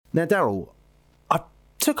Now, Daryl, I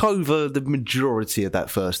took over the majority of that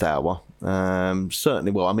first hour.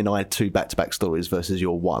 Certainly, well, I mean, I had 2 back-to-back stories versus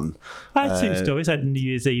your one. I had 2 stories. I had New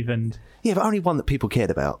Year's Eve and... Yeah, but only one that people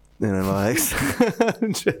cared about. You know, like...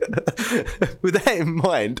 With that in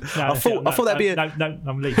mind, I thought that'd be a... No,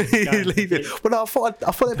 I'm leaving. You're leaving. Well, no, I thought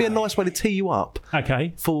that'd be a nice way to tee you up.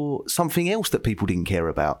 Okay. For something else that people didn't care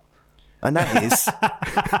about. And that is...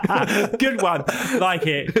 Good one. Like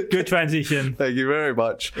it. Good transition. Thank you very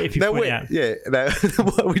much. If you point out. Yeah. Now,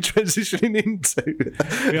 what are we transitioning into?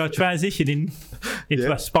 We are transitioning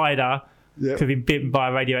into a spider who's been bitten by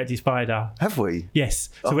a radioactive spider. Have we? Yes.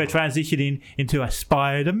 So we're transitioning into a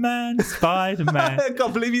Spider-Man. I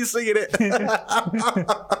can't believe you're singing it.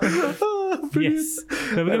 Yes.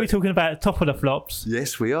 So we're going to be talking about Top of the Flops.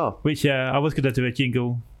 Yes, we are. Which I was going to do a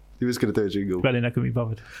jingle. He was going to do a jingle. But then I couldn't be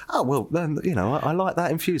bothered. Oh, well, then, you know, I like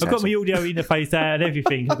that enthusiasm. I've got my audio interface out and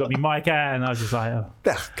everything. I've got my mic out and I was just like,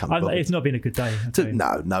 it's not been a good day.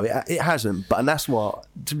 No, it hasn't. And that's what,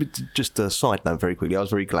 just a side note very quickly, I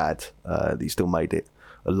was very glad that you still made it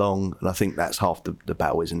along. And I think that's half the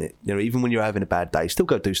battle, isn't it? You know, even when you're having a bad day, still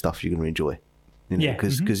go do stuff you're going to enjoy. You know,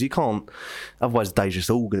 because you can't, otherwise the day's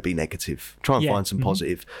just all going to be negative. Try and find some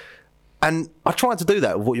positive. And I tried to do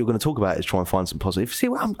that with what you're going to talk about is try and find some positive. See,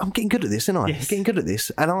 well, I'm getting good at this, aren't I? Yes. I'm getting good at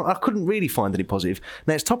this. And I couldn't really find any positive.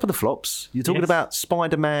 Now, it's Top of the Flops. You're talking about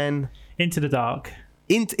Spider-Man... Into the Dark.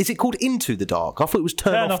 Is it called Into the Dark? I thought it was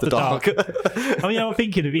Turn Off the Dark. I mean, I'm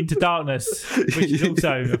thinking of Into Darkness, which is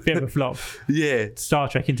also a bit of a flop. Yeah. Star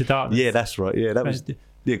Trek Into Darkness. Yeah, that's right. Yeah, that was...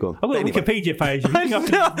 Yeah, go on. I've got a Wikipedia page. I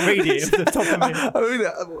think I can read it at the top of me.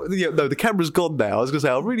 No, the camera's gone now. I was going to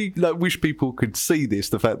say, I really wish people could see this,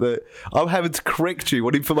 the fact that I'm having to correct you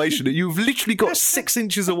on information that you've literally got 6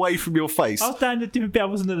 inches away from your face. I was down a different bit. I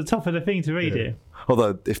wasn't at the top of the thing to read it.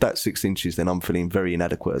 Although, if that's 6 inches, then I'm feeling very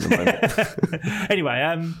inadequate at the moment.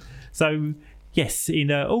 Anyway, so, yes,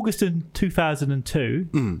 in August of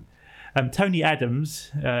 2002... Tony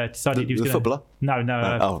Adams decided he was going to... footballer? No,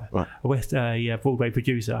 right. a Broadway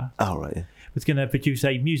producer. Oh, right, yeah. Was going to produce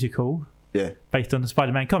a musical based on the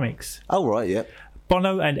Spider-Man comics. Oh, right, yeah.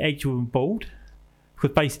 Bono and Edge were on board.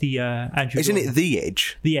 Because basically Andrew... Isn't it The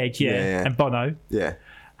Edge? The Edge, yeah. And Bono. Yeah.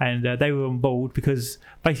 And they were on board because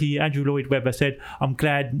basically Andrew Lloyd Webber said, I'm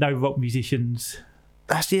glad no rock musicians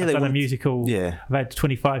have done a musical. Yeah. I've had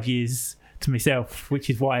 25 years to myself, which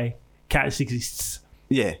is why Cats exists.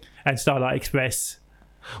 Yeah. And Starlight Express.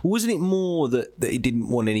 Wasn't it more that he didn't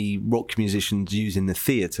want any rock musicians using the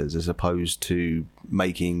theatres as opposed to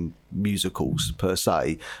making musicals per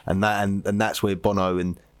se? And that's where Bono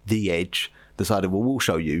and The Edge decided, well, we'll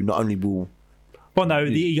show you. Not only will... Bono,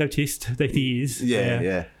 the egotist that he is.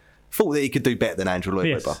 Yeah. Thought that he could do better than Andrew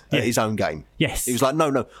Lloyd Webber at his own game. Yes. He was like,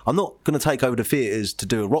 no, I'm not going to take over the theatres to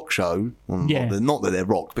do a rock show. Well, not that they're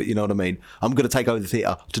rock, but you know what I mean. I'm going to take over the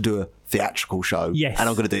theatre to do a theatrical show. Yes. And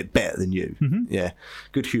I'm going to do it better than you. Mm-hmm. Yeah.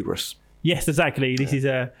 Good hubris. Yes, exactly. This is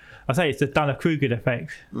I say it's the Dunning-Kruger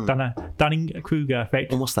effect. Dunning-Kruger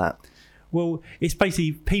effect. And what's that? Well, it's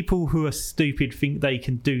basically people who are stupid think they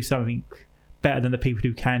can do something better than the people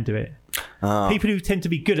who can do it. People who tend to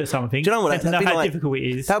be good at something, do you know what, tend to know how difficult it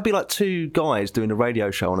is. That would be like 2 guys doing a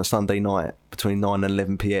radio show on a Sunday night between 9 and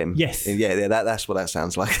 11 p.m. Yes. Yeah, that's what that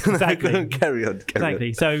sounds like. Exactly. Carry on.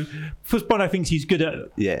 Exactly. So, first Bono thinks he's good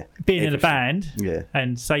at being in a band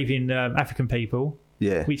and saving African people.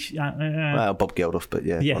 Yeah. Which well, Bob Geldof, but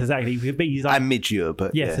yeah. Yes, exactly. But he's like, and Midge-Ure,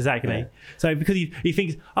 but yes, exactly. Yeah. So because he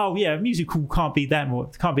thinks, musical can't be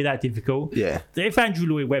that difficult. Yeah. If Andrew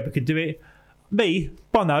Lloyd Webber can do it, me,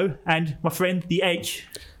 Bono, and my friend The Edge.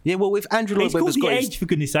 Yeah, well, if Andrew Lloyd Webber's got The Edge, for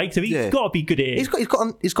goodness sake, so he's got to be good at it. He's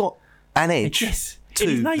got an edge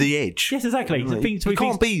to The Edge. Yes, exactly. So he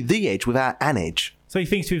can't be The Edge without an edge. So he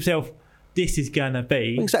thinks to himself, this is going to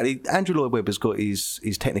be... Exactly. Andrew Lloyd Webber's got his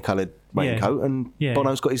Technicoloured raincoat and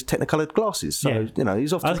Bono's got his Technicoloured glasses. So, you know,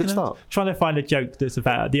 he's off to a good start. Trying to find a joke that's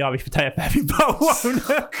about the Irish potato famine, but I won't.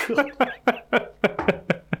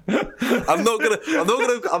 I'm not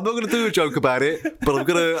gonna do a joke about it, but I'm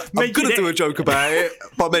gonna do a joke about it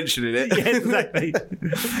by mentioning it. Yeah, exactly.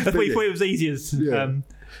 That's what he thought it was easiest.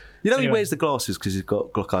 He wears the glasses because he's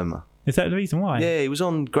got glaucoma. Is that the reason why? Yeah, he was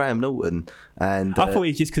on Graham Norton, and I thought it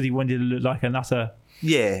was just because he wanted to look like an utter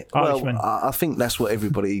Irishman. Well, I think that's what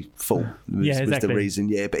everybody thought was the reason.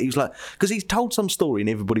 Yeah, but he was like, because he told some story and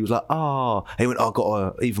everybody was like, he went, I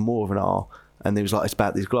got even more of an R. And he was like, it's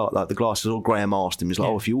about these the glasses. All Graham asked him, he's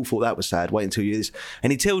like, if you all thought that was sad, wait until you hear this.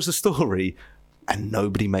 And he tells the story, and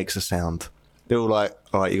nobody makes a sound. they're all like,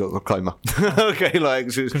 all right, you got glaucoma. Okay, like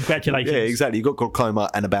congratulations. Yeah, exactly. You got glaucoma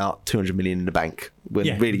and about 200 million in the bank. When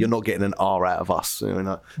really you're not getting an R out of us. You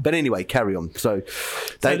know? But anyway, carry on. So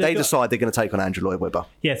they decide they're going to take on Andrew Lloyd Webber.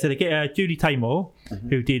 Yeah, so they get Julie Taymor,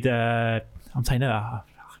 who did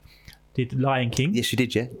did Lion King. Yes, she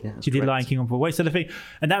did. Yeah, she did Lion King on Broadway. So the thing,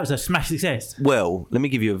 and that was a smash success. Well, let me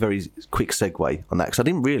give you a very quick segue on that because I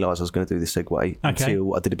didn't realise I was going to do this segue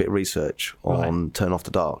until I did a bit of research on Turn Off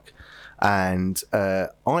the Dark, and I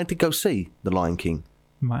did go see The Lion King.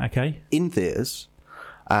 Right. Okay. In theatres,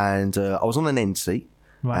 and I was on an end seat,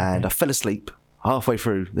 and I fell asleep halfway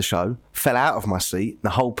through the show, fell out of my seat, and the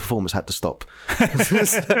whole performance had to stop.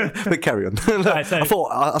 But carry on. Right, so, I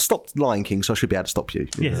thought I stopped Lion King, so I should be able to stop you.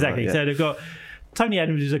 Yeah, exactly. So they've got Tony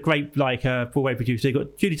Adams, who's a great Broadway producer. They've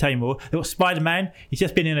got Julie Taymor. They've got Spider-Man. He's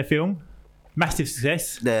just been in a film. Massive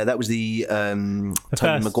success. Yeah, that was the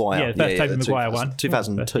Tobey Maguire. Yeah, the first Tobey Maguire one.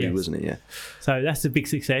 2002, wasn't it? Yeah. So that's a big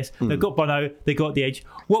success. They've got Bono. They've got The Edge.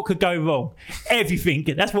 What could go wrong? Everything.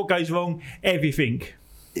 That's what goes wrong. Everything.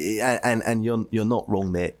 And you're not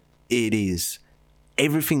wrong there. It is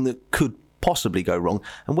everything that could possibly go wrong.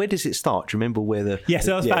 And where does it start? Do you remember where the... Yes,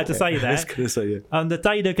 I was about to say that. I was going to say, yeah. On the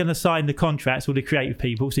day they're going to sign the contracts, all the creative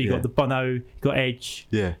people, so you've got the Bono, you've got Edge,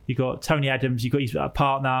 you've got Tony Adams, you've got his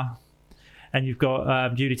partner, and you've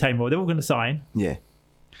got Julie Taymor. They're all going to sign. Yeah.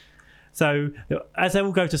 So as they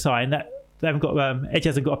all go to sign, they haven't got Edge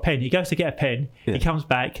hasn't got a pen. He goes to get a pen. He comes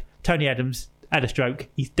back. Tony Adams had a stroke.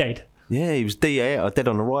 He's dead. Yeah, he was dead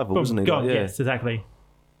on arrival, wasn't he? Gone, yes, exactly.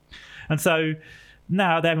 And so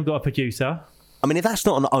now they haven't got a producer. I mean, if that's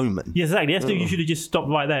not an omen... Yes, exactly. You should have just stopped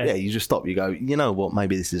right there. Yeah, you just stop. You go, you know what,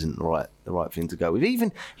 maybe this isn't the right thing to go with.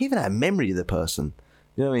 Even that memory of the person.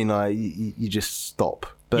 You know what I mean? Like, you just stop.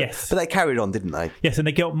 But they carried on, didn't they? Yes, and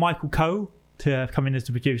they got Michael Coe to come in as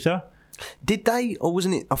the producer. Did they? Or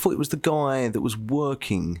wasn't it... I thought it was the guy that was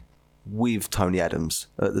working with Tony Adams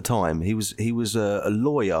at the time. He was a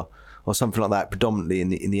lawyer... or something like that, predominantly in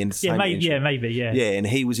the entertainment industry. Maybe. Yeah, and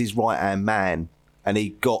he was his right-hand man, and he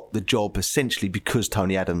got the job essentially because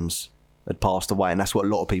Tony Adams had passed away, and that's what a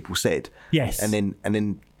lot of people said. Yes. And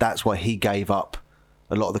then that's why he gave up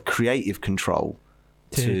a lot of the creative control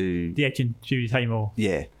to The Edge and Julie Taymor.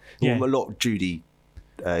 Yeah. Well, a lot of Judy.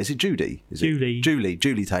 Is it Judy? Julie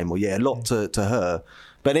Taymor. Yeah, a lot to her.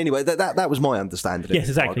 But anyway, that was my understanding. Yes,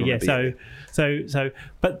 exactly. Yeah. So,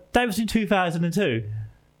 but that was in 2002.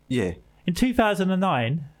 Yeah. In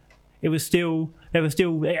 2009,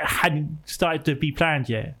 it hadn't started to be planned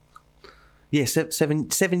yet. Yeah, 7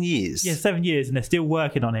 years. Yeah, 7 years, and they're still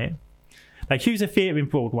working on it. They choose a theatre in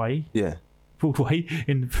Broadway. Yeah. Broadway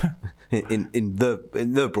in the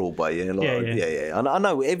Broadway. Yeah. Yeah. I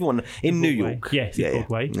know everyone in New York. Yes,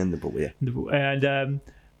 Broadway. In the Broadway. Yeah. And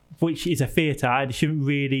which is a theatre, and it shouldn't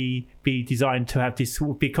really be designed to have this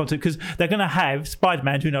sort of big content because they're going to have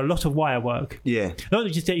Spider-Man doing a lot of wire work. Yeah.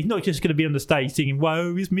 He's not just going to be on the stage singing,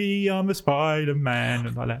 "Woe is me, I'm a Spider-Man,"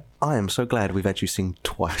 and like that. I am so glad we've had you sing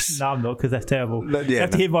twice. No, I'm not, because that's terrible. You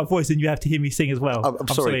have to hear my voice and you have to hear me sing as well.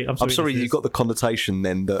 I'm sorry you got the connotation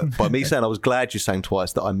then that by me saying I was glad you sang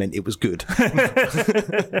twice that I meant it was good.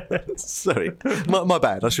 Sorry. My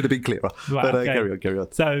bad. I should have been clearer. Right, but okay. carry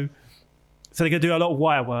on. So they're going to do a lot of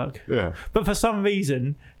wire work. Yeah. But for some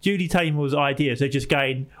reason, Julie Taymor's ideas, they're just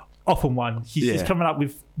going off on one. She's just coming up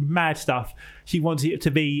with mad stuff. She wants it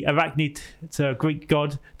to be Arachnid, it's a Greek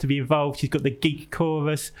god, to be involved. She's got the geek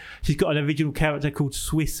chorus. She's got an original character called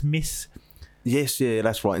Swiss Miss. Yes, yeah,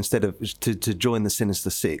 that's right. Instead of to join the Sinister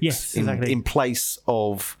Six. Yes, exactly. In place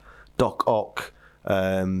of Doc Ock,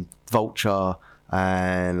 Vulture...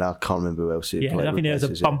 and I can't remember who else it played. I think there was a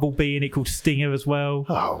bumblebee in it called Stinger as well.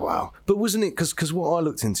 Oh wow! But wasn't it because what I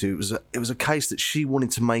looked into it was a case that she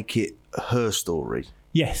wanted to make it her story.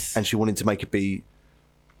 Yes, and she wanted to make it be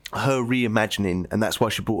her reimagining, and that's why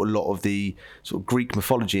she brought a lot of the sort of Greek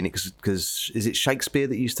mythology in it. Because is it Shakespeare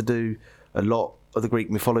that used to do a lot of the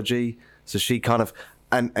Greek mythology? So she kind of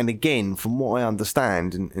and again, from what I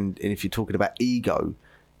understand, and if you're talking about ego,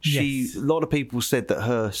 a lot of people said that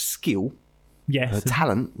her skill. Yes. Her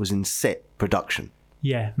talent was in set production.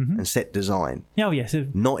 Yeah. Mm-hmm. And set design. Oh, yes.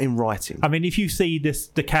 Not in writing. I mean, if you see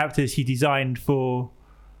the characters she designed for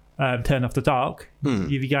Turn Off the Dark,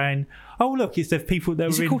 you'd be going, oh, look, it's the people that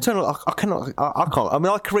is were it called Turn Off? I can't. I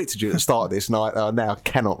mean, I corrected you at the start of this, and I now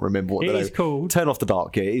cannot remember what it is called. Turn Off the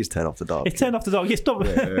Dark. Yeah, it is Turn Off the Dark. It's Turn Off the Dark. Yeah, stop.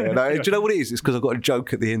 Yeah. No, do you know what it is? It's because I've got a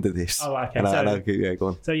joke at the end of this. Oh, okay. Yeah, go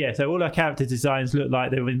on. So all our character designs look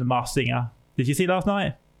like they were in The Masked Singer. Did you see last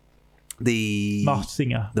night? The Masked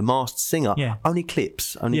Singer. The Masked Singer. Yeah. Only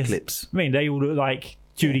clips. Clips. I mean, they all look like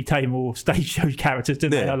Julie Taymor stage show characters,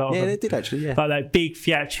 didn't they? A lot of yeah, them. they did actually. Yeah, Like that big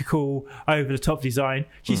theatrical, over the top design.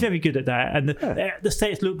 She's very good at that, and the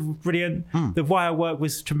sets looked brilliant. The wire work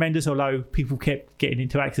was tremendous, although people kept getting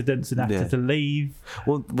into accidents and having to leave.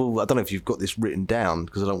 Well, I don't know if you've got this written down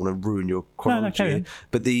because I don't want to ruin your chronology. carry here, on.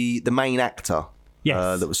 but the main actor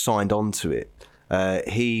that was signed on to it,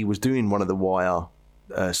 he was doing one of the wire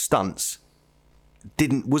stunts.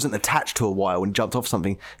 Wasn't attached to a wire when he jumped off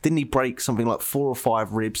something. Didn't he break something like 4 or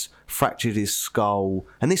 5 ribs, fractured his skull,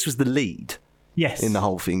 and this was the lead in the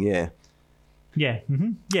whole thing. Yeah,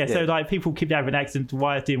 so like people kept having accidents,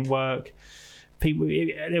 wires didn't work.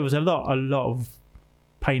 There was a lot of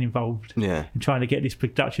pain involved in trying to get this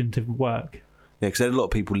production to work. Yeah, because a lot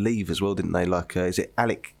of people leave as well, didn't they? Like, is it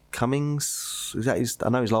Alec Cummings? Is that his? I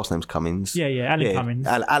know his last name's Cummings. Alan Cummings.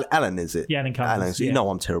 Alan, is it? Yeah, Alan Cummings. You know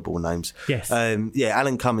I'm terrible with names. Yes.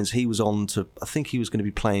 Alan Cummings, he was on to, I think he was going to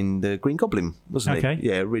be playing the Green Goblin, wasn't he?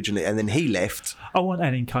 Yeah, originally. And then he left. I want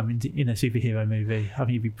Alan Cummings in a superhero movie. I think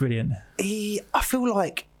he'd be brilliant. I feel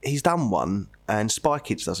like he's done one, and Spy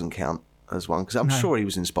Kids doesn't count as one, because I'm sure he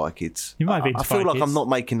was in Spy Kids. He might be in I Spy feel like Kids. I'm not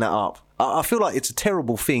making that up. I feel like it's a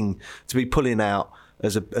terrible thing to be pulling out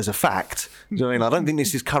as a fact. You know what I mean? I don't think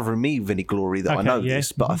this is covering me with any glory that I know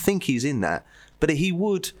this, but I think he's in that. But he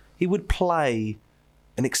would play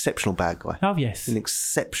an exceptional bad guy. Oh yes, an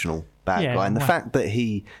exceptional bad guy, and the fact that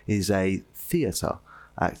he is a theatre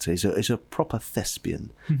actor, is a proper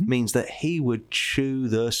thespian, means that he would chew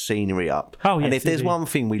the scenery up. Oh yes, and if there's one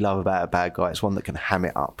thing we love about a bad guy, it's one that can ham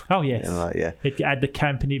it up. Oh yes, you know, like, it'd add the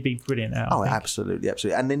camp and he'd be brilliant. Absolutely.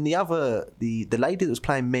 And then the lady that was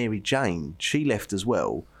playing Mary Jane, she left as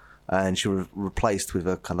well, and she was replaced with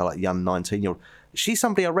a kind of like young 19-year-old. She's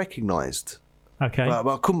somebody I recognised. Okay. But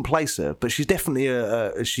I couldn't place her, but she's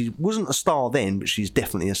definitely she wasn't a star then, but she's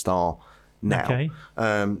definitely a star now. Okay.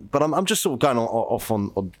 But I'm just sort of going off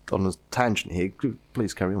on a tangent here.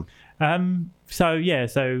 Please carry on.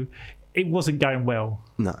 So it wasn't going well.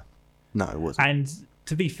 No, it wasn't. And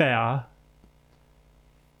to be fair,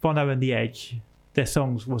 Bono and The Edge, their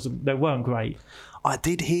songs weren't great. I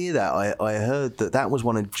did hear that. I heard that was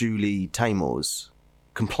one of Julie Taymor's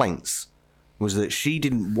complaints, was that she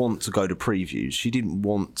didn't want to go to previews. She didn't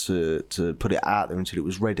want to put it out there until it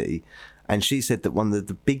was ready. And she said that one of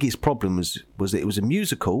the biggest problems was that it was a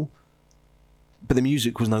musical, but the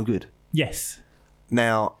music was no good. Yes.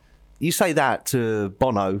 Now, you say that to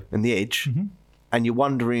Bono and The Edge, and you're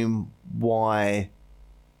wondering why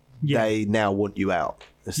they now want you out.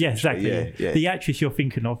 Yeah, exactly. Yeah. The actress you're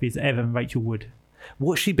thinking of is Evan Rachel Wood.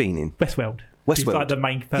 What's she been in? Westworld. She's like the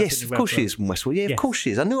main person. Yes, of course she is from Westworld. Yeah, of course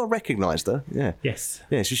she is. I knew I recognised her. Yeah. Yes.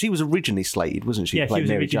 Yeah, so she was originally slated, wasn't she? Yeah, she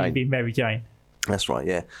was originally being Mary Jane. That's right,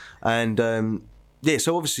 yeah. And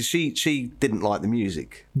so obviously she didn't like the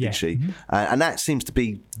music, did she? And that seems to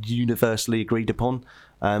be universally agreed upon.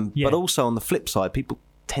 But also on the flip side, people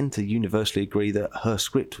tend to universally agree that her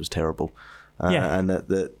script was terrible. And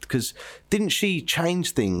that because didn't she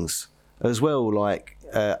change things as well, like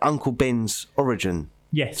Uncle Ben's origin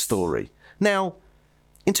story? Now,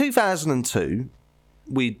 in 2002,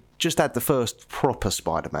 we just had the first proper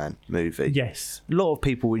Spider-Man movie. Yes. A lot of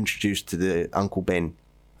people were introduced to the Uncle Ben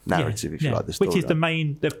narrative, if you like, the story. Which is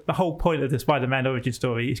the whole point of the Spider-Man origin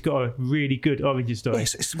story. It's got a really good origin story.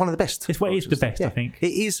 Yes, it's one of the best. It's what is the best, I think.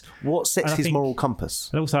 It is what sets his moral compass.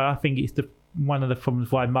 And also, I think it's one of the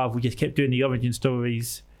problems why Marvel just kept doing the origin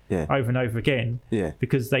stories over and over again. Yeah.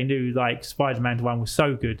 Because they knew, like, Spider-Man 1 was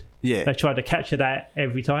so good. Yeah. They tried to capture that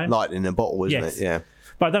every time. Lightning in a bottle, isn't it? Yeah.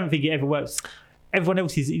 But I don't think it ever works. Everyone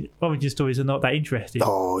else's origin stories are not that interesting.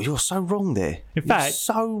 Oh, you're so wrong there. In fact,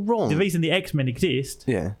 so wrong. The reason the X-Men exist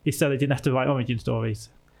is so they didn't have to write origin stories.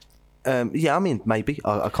 I mean, maybe.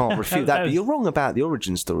 I can't refute that. But you're wrong about the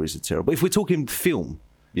origin stories are terrible. If we're talking film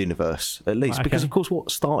universe, at least. Because, of course,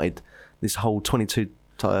 what started this whole 22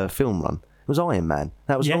 film run was Iron Man.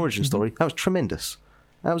 That was an origin story. That was tremendous.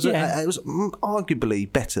 That was it was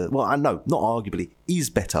arguably better. Well, no, not arguably. Is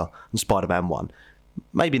better than Spider-Man 1.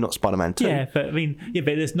 Maybe not Spider-Man 2. Yeah, but but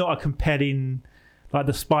there's not a compelling, like,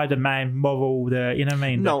 the Spider-Man moral, you know what I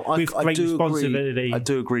mean? No, I do responsibility. I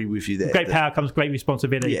do agree with you there. With great power comes great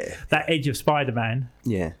responsibility. Yeah. That edge of Spider-Man.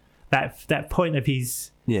 Yeah. That point of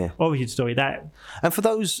his origin story. And for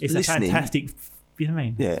those it's listening, a fantastic. You know what I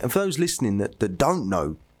mean? Yeah, and for those listening that don't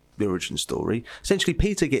know the origin story, essentially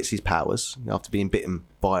Peter gets his powers after being bitten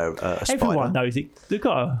by a spider. Everyone knows it. They've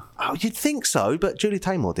got Oh, you'd think so, but Julie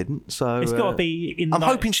Taymor didn't. So it's got to be in. I'm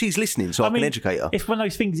hoping she's listening, so I can educate her. It's one of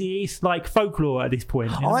those things. It's like folklore at this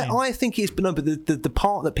point. You know I think it's but the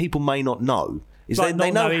part that people may not know is like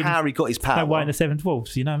they know Harry got his power. No way in the Seven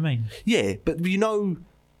Dwarfs. You know what I mean? Yeah, but you know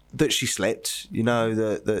that she slept. You know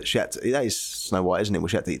that she had to. That is Snow White, isn't it? Well,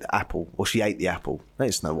 she had to eat the apple, or she ate the apple. That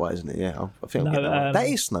is Snow White, isn't it? Yeah, I think I'm getting that right. That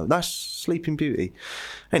is That's Sleeping Beauty.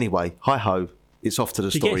 Anyway, hi ho. It's off to the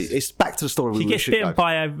story. It's back to the story. She gets bitten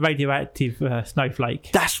by a radioactive snowflake.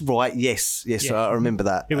 That's right. Yes. I remember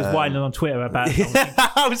that. It was whining on Twitter about it.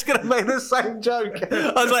 I was going to make the same joke.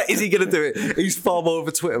 I was like, is he going to do it? He's far more of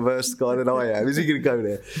a Twitterverse guy than I am. Is he going to go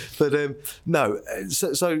there? But no.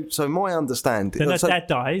 So my understanding. Then her dad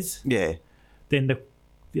dies. Yeah. Then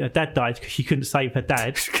dad died because she couldn't save her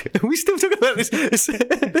dad. Are we still talking about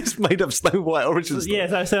this made up Snow White origin story?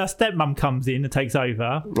 Yeah, so her stepmom comes in and takes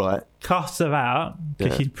over. Right. Casts her out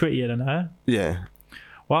because she's prettier than her. Yeah.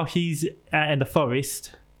 While she's out in the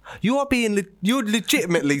forest. You're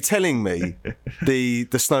legitimately telling me the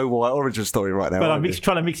Snow White origin story right now. Well, I'm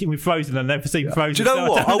trying to mix it with Frozen. I've never seen Frozen. Do you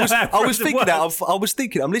know what? I was thinking that. I was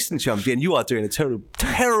thinking. I'm listening to you, and you are doing a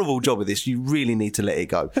terrible job of this. You really need to let it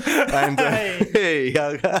go. And I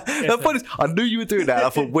knew you were doing that. I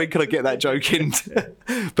thought, when can I get that joke in?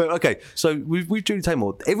 But okay, so with Julie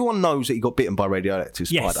Taymor, everyone knows that he got bitten by a radioactive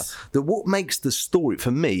spider. Yes. What makes the story,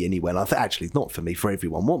 for me anyway, and I think actually it's not for me, for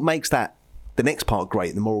everyone, what makes that the next part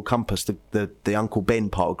great, the moral compass, the Uncle Ben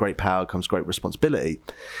part of great power comes great responsibility,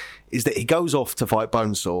 is that he goes off to fight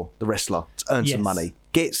Bonesaw, the wrestler, to earn some money,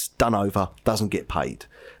 gets done over, doesn't get paid,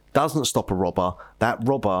 doesn't stop a robber. That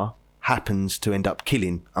robber happens to end up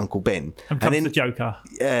killing Uncle Ben. And then the Joker.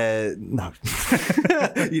 No.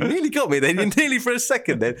 You nearly got me then. You nearly for a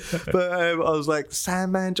second then. But I was like,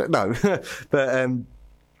 Sandman Joker? No. But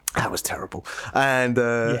that was terrible. And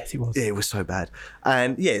yes, it was. Yeah, it was so bad.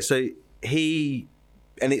 And yeah, so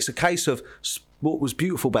it's a case of what was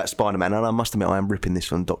beautiful about Spider-Man, and I must admit I am ripping this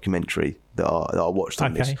from the documentary that I watched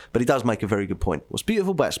on this, but he does make a very good point. What's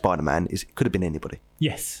beautiful about Spider-Man is it could have been anybody.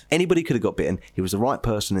 Yes. Anybody could have got bitten. He was the right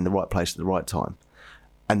person in the right place at the right time.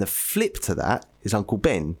 And the flip to that is Uncle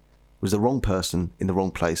Ben was the wrong person in the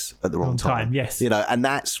wrong place at the wrong time. Yes. You know, and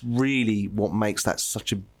that's really what makes that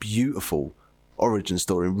such a beautiful origin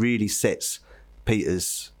story and really sets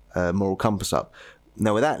Peter's moral compass up.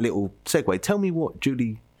 Now, with that little segue, tell me what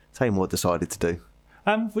Julie Taymor decided to do.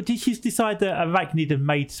 Did she decide that Arachnid had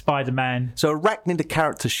made Spider-Man? So Arachnid, a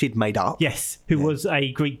character she'd made up. Yes, who was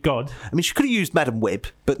a Greek god. I mean, she could have used Madam Web,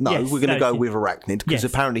 but no, we're going to go with Arachnid because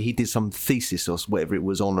apparently he did some thesis or whatever it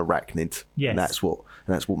was on Arachnid. Yes. And that's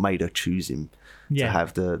what made her choose him to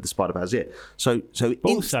have the spider powers. Yeah. So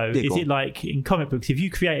also, is it like in comic books, if you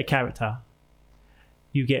create a character,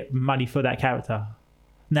 you get money for that character?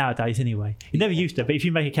 Nowadays, anyway. It never used to, but if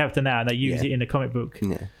you make a character now and they use it in a comic book,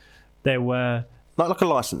 there were... Like a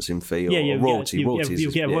licensing fee or royalties.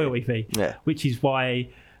 You'll get a royalty fee, which is why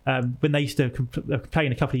when they used to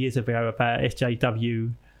complain a couple of years ago about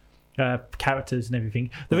SJW characters and everything,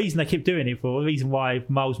 the reason they keep doing it for, the reason why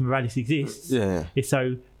Miles Morales exists is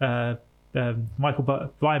so... Brian Michael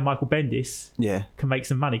Bendis can make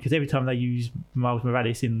some money because every time they use Miles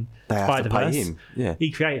Morales in Spider-Verse,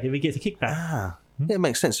 he created him, he gets a kickback. Yeah, it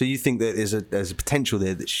makes sense. So you think that there's a potential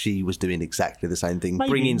there that she was doing exactly the same thing,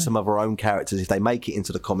 bring in some of her own characters. If they make it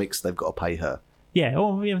into the comics, they've got to pay her. Yeah,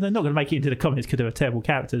 or they're not going to make it into the comics because they were terrible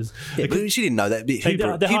characters. Yeah, but she didn't know that.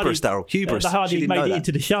 Hubris, Daryl. Hubris. They hardly made it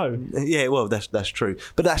into the show. Yeah, well, that's true.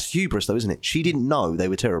 But that's hubris, though, isn't it? She didn't know they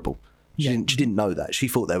were terrible. She didn't know that. She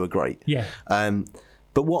thought they were great. Yeah.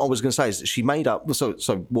 But what I was going to say is that she made up... So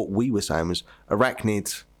what we were saying was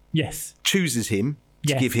Arachnid chooses him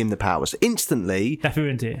to give him the powers. Instantly... That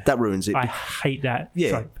ruins it. I hate that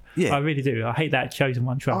trope. Yeah. I really do. I hate that chosen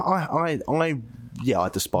one trope. I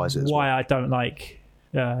despise it as Why I don't like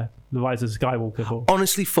The Rise of Skywalker for.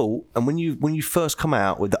 Honestly thought, and when you first come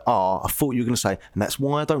out with the R, I thought you were going to say, and that's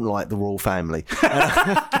why I don't like the royal family. And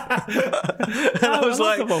I was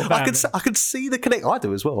like, I could see the connect. I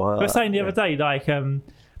do as well. I was saying the other day, like,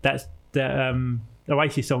 that's the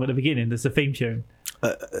Oasis song at the beginning. There's the theme tune.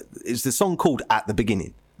 Is the song called At the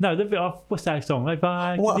Beginning? No, what's that song? If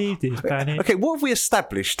I could leave this planet. Okay, what have we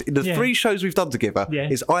established in the 3 shows we've done together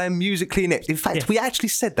is I am musically inept. In fact, we actually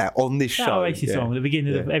said that on this show. Oasis song at the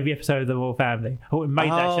beginning of every episode of The Royal Family. I thought we made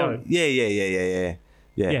that show. Yeah.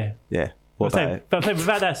 But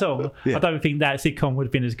without that song, I don't think that sitcom would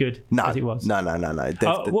have been as good as it was. No.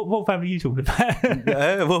 What family are you talking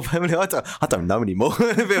about? What family? I don't know anymore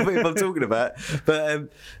if I'm talking about. But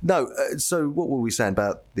no. So what were we saying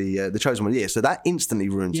about the chosen one? Yeah. So that instantly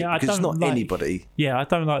ruins it because it's not anybody. Yeah, I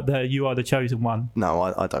don't like the "you are the chosen one." No,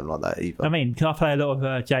 I don't like that either. I mean, I play a lot of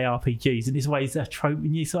JRPGs, and it's always a trope,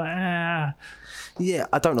 and it's like Yeah,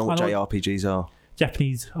 I don't know what JRPGs are.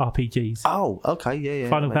 Japanese RPGs. Oh, okay, yeah.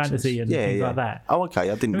 Final that makes Fantasy sense. and things like that. Oh,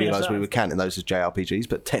 okay. I didn't realise so we were counting those as JRPGs,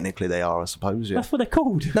 but technically they are, I suppose. Yeah. That's what they're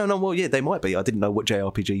called. No, well, yeah, they might be. I didn't know what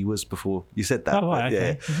JRPG was before you said that. Oh, right, okay.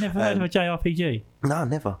 Yeah. You've never heard of a JRPG? No,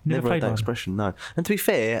 never Never heard played that one? expression, no. And to be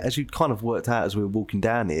fair, as you kind of worked out as we were walking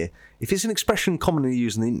down here, if it's an expression commonly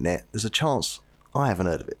used on the internet, there's a chance I haven't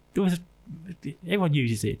heard of it. Everyone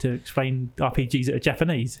uses it to explain RPGs that are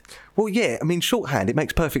Japanese. Well, yeah, I mean, shorthand, it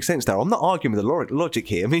makes perfect sense now. I'm not arguing with the logic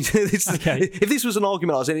here. I mean, if this was an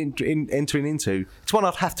argument I was entering into, it's one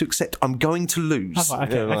I'd have to accept I'm going to lose. Oh,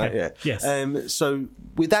 right, okay, Yeah. Yes. So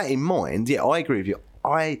with that in mind, yeah, I agree with you.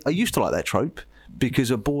 I used to like that trope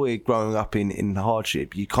because a boy growing up in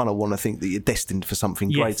hardship, you kind of want to think that you're destined for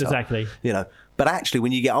something greater. Yes, exactly. You know, but actually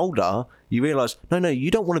when you get older, you realise, no,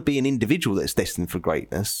 you don't want to be an individual that's destined for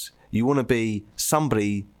greatness. You want to be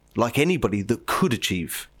somebody like anybody that could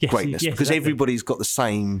achieve greatness, because exactly. Everybody's got the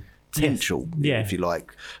same potential, if you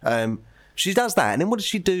like. She does that, and then what does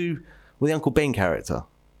she do with the Uncle Ben character?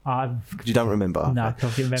 You don't remember? No, I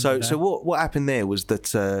can't remember. So what happened there was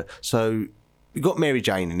that so you got Mary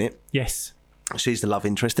Jane in it. Yes. She's the love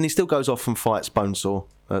interest, and he still goes off and fights Bonesaw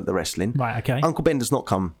at the wrestling. Right, okay. Uncle Ben does not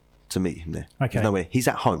come to meet him there. Okay. He's nowhere. He's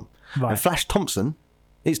at home. Right. And Flash Thompson,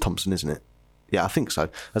 it's Thompson, isn't it? Yeah, I think so.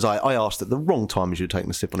 As I asked at the wrong time as you were taking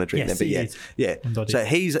a sip on a drink Yes, there, but he is. yeah. Undodgy. So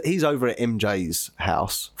he's over at MJ's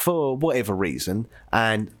house for whatever reason,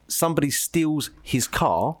 and somebody steals his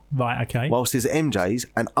car Right, okay. whilst he's at MJ's,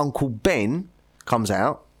 and Uncle Ben comes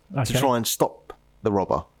out to Okay. try and stop the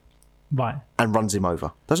robber Right, and runs him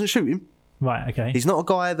over. Doesn't shoot him. right, okay. He's not a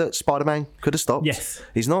guy that Spider-Man could have stopped. Yes.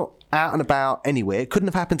 He's not out and about anywhere. It couldn't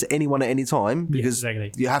have happened to anyone at any time because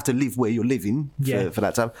exactly. you have to live where you're living for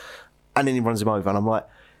that time. And then he runs him over, and I'm like,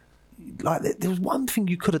 there was one thing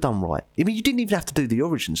you could have done right. I mean, you didn't even have to do the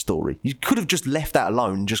origin story. You could have just left that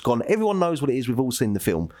alone and just gone, everyone knows what it is, we've all seen the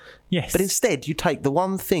film. Yes. But instead, you take the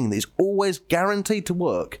one thing that is always guaranteed to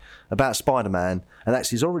work about Spider-Man, and that's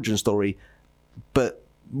his origin story, but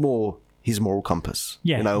more his moral compass.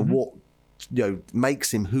 Yeah. You know, what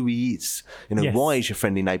makes him who he is. You know, Yes. why is your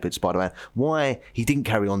friendly neighbourhood Spider-Man? Why he didn't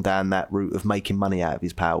carry on down that route of making money out of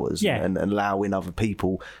his powers and allowing other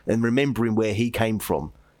people, and remembering where he came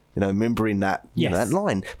from. You know, remembering that that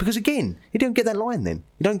line. Because again, you don't get that line then.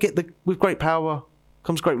 You don't get with great power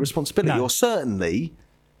comes great responsibility. No. Or certainly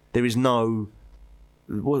there is no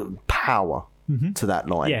power to that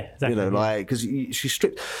line. Yeah, exactly. You know, like, because she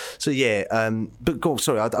stripped. So yeah, but God,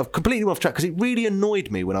 sorry, I've completely off track because it really annoyed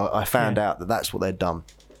me when I found out that that's what they'd done.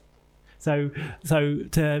 So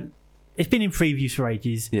it's been in previews for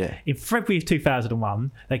ages. Yeah. In February of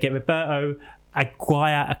 2001, they get Roberto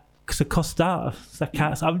Aguirre Acosta.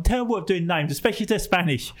 I'm terrible at doing names, especially to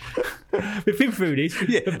Spanish. We've been through this.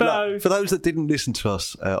 Yeah, Roberto, for those that didn't listen to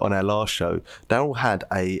us on our last show, Daryl had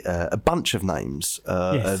a bunch of names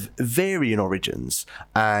of varying origins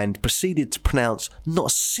and proceeded to pronounce not a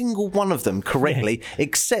single one of them correctly,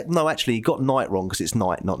 except, no, actually, he got night wrong because it's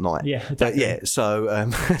night, not night. Yeah, exactly. But yeah, so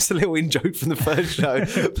that's a little in-joke from the first show.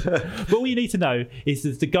 But all you need to know is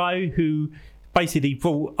that the guy who basically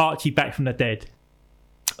brought Archie back from the dead.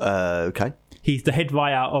 Okay. He's the head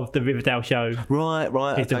writer of the Riverdale show.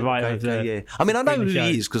 Right. He's the writer of the yeah. I mean, I know who show.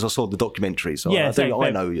 he is because I saw the documentary, so Yeah, I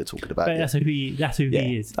know who you're talking about. But Yeah. that's who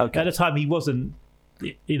he is. Okay. At the time, he wasn't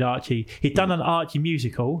in Archie. He'd done an Archie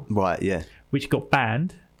musical, Right, yeah. which got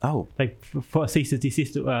banned. Oh. They put a cease and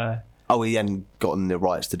desist. Oh, he hadn't gotten the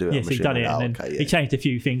rights to do it. Yes, he'd done it, and then he changed a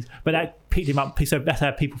few things. But that picked him up, so that's how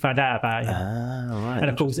people found out about him. Right. And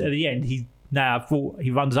of course, at the end, he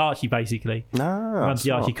runs Archie, basically. Runs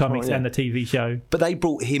the Archie comics and the TV show. But they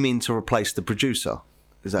brought him in to replace the producer.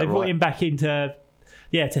 Is that They right? brought him back in to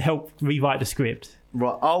help rewrite the script.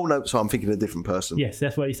 Right. Oh, no, so I'm thinking of a different person. Yes,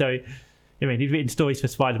 that's what he'd written stories for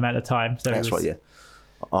Spider-Man at the time. So That's right, yeah.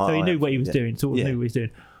 So he knew what he was doing, knew what he was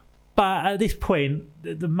doing. But at this point,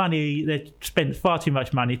 the money, they spent far too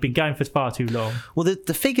much money. It's been going for far too long. Well,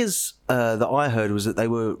 the figures that I heard was that they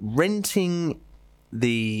were renting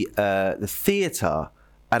the theatre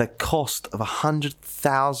at a cost of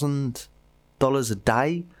 $100,000 a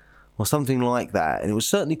day or something like that, and it was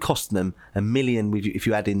certainly costing them $1 million if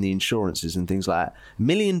you add in the insurances and things like that. $1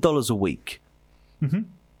 million a week. Mm-hmm. And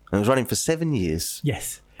it was running for 7 years.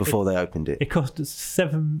 Yes. Before they opened it. It cost us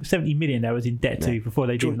 70 million they was in debt to before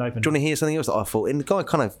they even opened. Do you want to hear something else that I thought? And the guy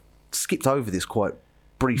kind of skipped over this quite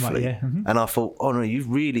briefly. Right, yeah. Mm-hmm. And I thought, oh no, you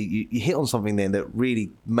hit on something there that really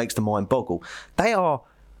makes the mind boggle. They are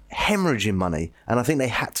hemorrhaging money, and I think they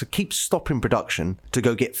had to keep stopping production to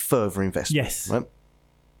go get further investment. Yes. Right?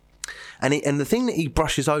 And the thing that he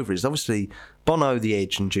brushes over is obviously Bono, The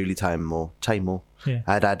Edge, and Julie Taymor.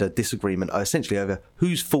 had a disagreement essentially over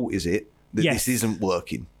whose fault is it that this isn't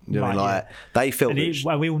working. You know, like they felt.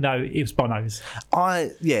 And we all know it was Bono's. I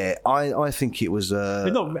think it was. But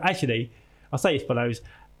not actually. I say it's Bono's.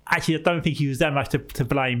 Actually, I don't think he was that much to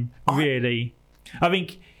blame. Really, I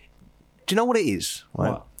think. Do you know what it is?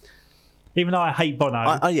 Right? What? Even though I hate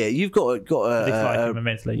Bono, you've got him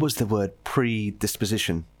immensely. What's the word?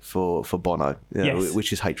 Predisposition for Bono,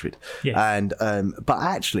 which is hatred. Yes. And but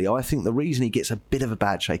actually, I think the reason he gets a bit of a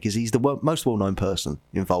bad shake is he's the most well-known person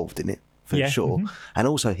involved in it for sure, and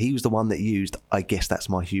also he was the one that used. I guess that's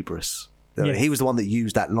my hubris. Yes. He was the one that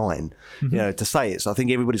used that line, to say it. So I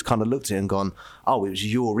think everybody's kind of looked at it and gone, "Oh, it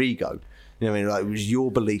was your ego." You know, what I mean, like, it was your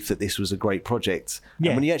belief that this was a great project.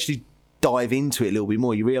 Yeah. And when you actually dive into it a little bit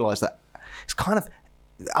more, you realise that it's kind of,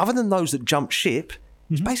 other than those that jumped ship,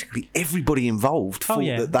 it's basically everybody involved thought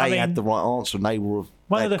that they had the right answer and they were.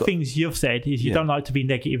 One of the things you've said is you don't like to be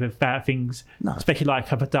negative about things, especially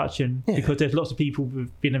like a production, because there's lots of people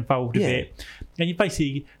who've been involved with it, and you're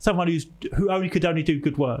basically someone who could only do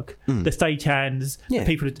good work. The stagehands, the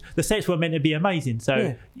people, the sets were meant to be amazing.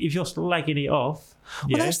 So if you're slagging it off,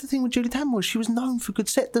 well, that's the thing with Julie Taymor. She was known for good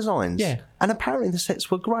set designs, and apparently the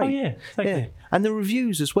sets were great. Oh yeah, exactly. And the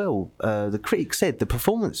reviews as well. The critics said the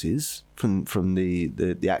performances from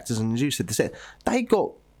the actors, and as you said, the set, they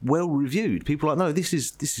got well reviewed. People are like, no, this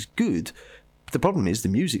is good. The problem is the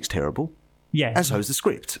music's terrible. Yeah, and so is the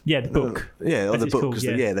script. Yeah, the book. The book. Called,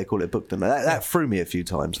 they call it a book. That threw me a few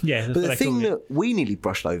times. Yeah, but the thing that we nearly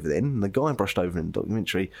brushed over then, and the guy brushed over in the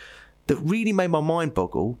documentary, that really made my mind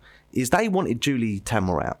boggle, is they wanted Julie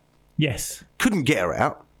Taymor out. Yes. Couldn't get her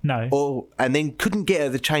out. No. And then couldn't get her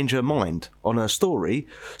to change her mind on her story,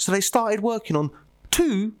 so they started working on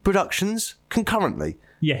 2 productions concurrently.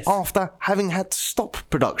 Yes. After having had to stop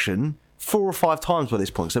production 4 or 5 times by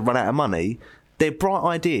this point because they'd run out of money, their bright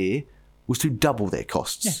idea was to double their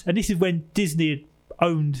costs. Yes. And this is when Disney had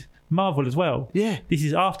owned Marvel as well. Yeah. This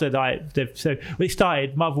is after so when it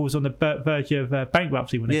started, Marvel was on the verge of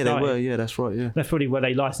bankruptcy when they started. They were. Yeah, that's right. Yeah. That's probably where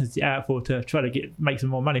they licensed it out for, to try to make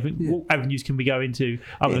some more money. What avenues can we go into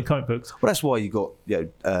other than comic books? Well, that's why you got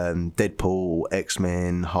Deadpool,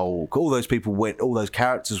 X-Men, Hulk. All those people all those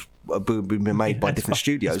characters been made by different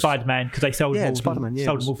studios. Spider-Man, because they sold them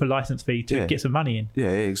all for license fee to get some money in.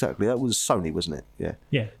 Yeah, exactly. That was Sony, wasn't it?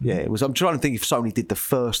 Yeah. It was. I'm trying to think if Sony did the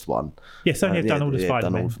first one. Yeah, Sony have done all the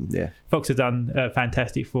Spider-Man. Yeah. Fox have done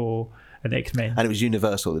Fantastic Four and X-Men. And it was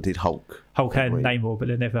Universal that did Hulk. And Namor, but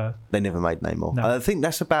they never made Namor. No. I think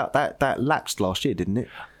that's about that lapsed last year, didn't it?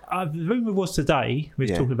 The rumour was today, we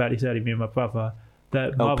were talking about this earlier, me and my brother,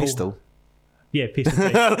 that Marvel... Pistol. Yeah, Pistol.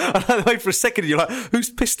 Wait for a second, you're like, who's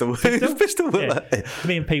Pistol? Who's Pistol? Yeah.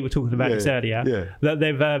 Me and Pete were talking about this earlier. Yeah. That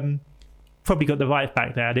they've probably got the rights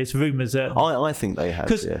back now. There's rumours that... I think they have,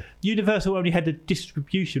 because Universal only had the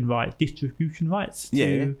distribution rights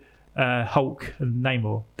to Hulk and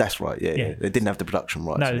Namor. That's right, yeah. They didn't have the production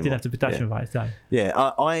rights. No, they didn't have the production rights, no.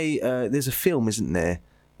 Yeah, there's a film, isn't there,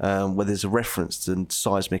 where there's a reference to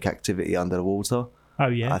seismic activity under the water. Oh,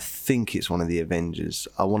 yeah. I think it's one of the Avengers.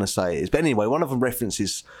 I want to say it is. But anyway, one of them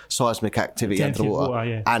references seismic activity under the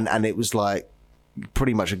water. And it was like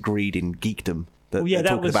pretty much agreed in geekdom that they're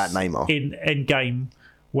talking about Namor. In Endgame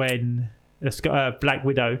when Black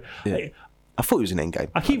Widow... Yeah. I thought it was in Endgame.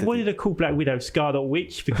 I keep wanting to call Black Widow Scarlet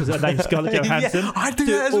Witch because her name's Scarlett Johansson. I do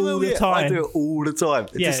that as well. All the time. I do it all the time.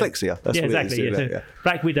 It's dyslexia. That's what exactly. It is.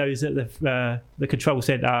 Black Widow's at the control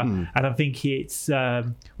centre, and I think it's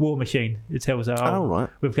War Machine. It tells her, right.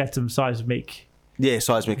 We've got some seismic. Yeah,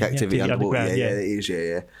 seismic activity underwater. Yeah, it is.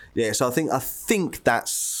 Yeah. So I think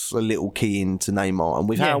that's a little key into Namor, and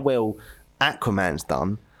with how well Aquaman's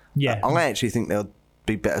done, I actually think they'll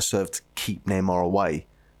be better served to keep Namor away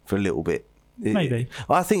for a little bit. Maybe.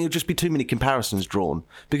 I think it'll just be too many comparisons drawn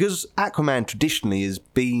because Aquaman traditionally has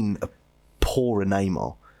been a poorer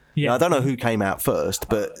Namor. Yeah. Now, I don't know who came out first,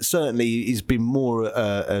 but certainly he's been more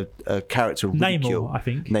a character of ridicule. Namor, I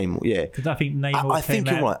think. Namor, yeah. Because I think Namor came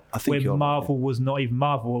out you're right. when Marvel was not even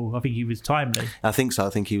Marvel. I think he was timely. I think so. I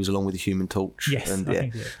think he was along with the Human Torch. Yes, I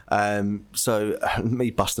think so. So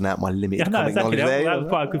me busting out my limited comic exactly. knowledge there. That was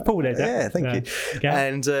quite a good pull there. Yeah, thank you. Yeah.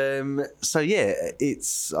 And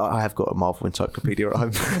it's I have got a Marvel encyclopedia at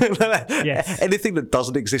home. Yes. Anything that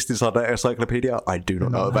doesn't exist inside that encyclopedia, I do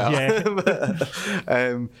not know about.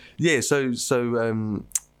 Yeah. So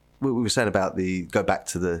we were saying about go back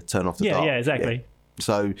to the turn off the dark. Yeah, exactly. Yeah.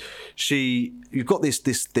 So you've got this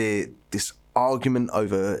argument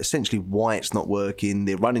over essentially why it's not working.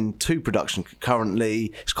 They're running 2 productions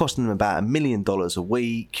currently. It's costing them about $1 million a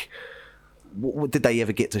week. did they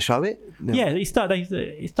ever get to show it? No. Yeah, it started.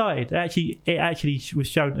 It actually was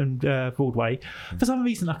shown on Broadway. For some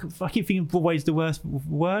reason, I keep thinking Broadway is the worst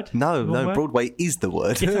word. No, Word? Broadway is the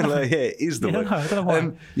word. It is the word. No, I don't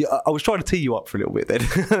know why. I was trying to tee you up for a little bit then.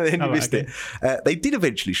 Then you missed okay. it. They did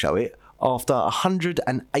eventually show it after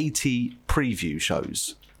 180 preview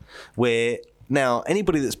shows. Where now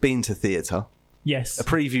anybody that's been to theatre. Yes. A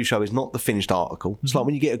preview show is not the finished article. It's like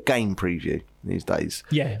when you get a game preview these days.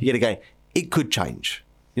 Yeah. You get a game. It could change.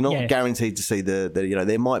 You're not guaranteed to see the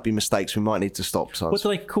there might be mistakes we might need to stop. So what do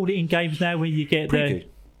they call it in games now when you get preview.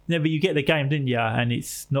 but you get the game, didn't you? And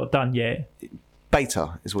it's not done yet.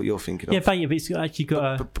 Beta is what you're thinking of. Yeah, beta, but it's actually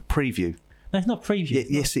got a... preview. No, it's not preview.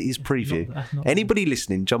 Yes, it is preview. Not Anybody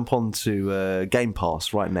listening, jump on to Game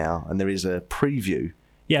Pass right now, and there is a preview.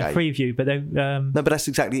 Yeah, game. preview, but they... No, but that's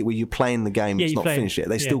exactly it, where you're playing the game, it's not finished yet.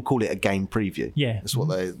 They yeah. still call it a game preview. Yeah. That's what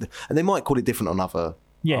and they might call it different on other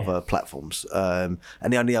platforms. And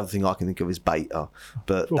the only other thing I can think of is beta.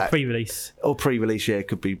 But or pre-release. Or pre-release, yeah, it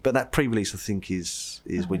could be. But that pre-release, I think, is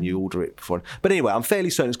when you order it before. But anyway, I'm fairly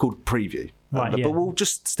certain it's called preview. Right, But we'll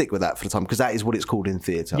just stick with that for the time, because that is what it's called in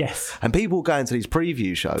theatre. Yes. And people were going to these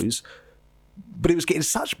preview shows, but it was getting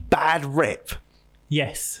such bad rep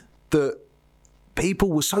Yes. that people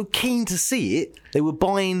were so keen to see it, they were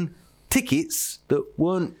buying tickets that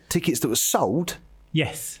weren't tickets that were sold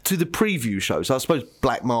Yes. to the preview show. So I suppose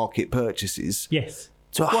black market purchases. Yes.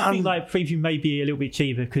 So I think like preview may be a little bit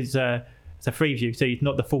cheaper because it's a preview, so it's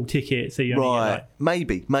not the full ticket. So you only get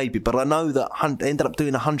like... maybe. But I know that they ended up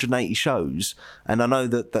doing 180 shows, and I know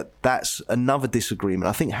that's another disagreement.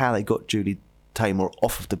 I think how they got Julie Taymor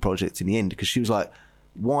off of the project in the end, because she was like,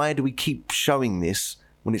 "Why do we keep showing this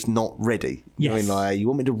when it's not ready? Yes. I mean, like, you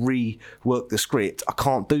want me to rework the script? I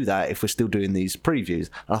can't do that if we're still doing these previews."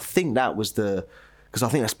 And I think that was because I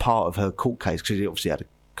think that's part of her court case, because she obviously had a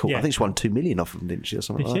court. Yeah. I think she won $2 million off of them, didn't she, or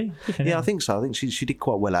something Did like she? that? Yeah, I think so. I think she did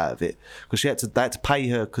quite well out of it, because they had to pay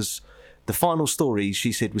her, because the final story,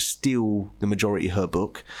 she said, was still the majority of her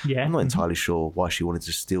book. Yeah. I'm not entirely sure why she wanted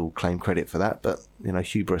to still claim credit for that, but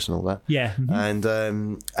hubris and all that. Yeah. And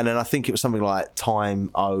then I think it was something like time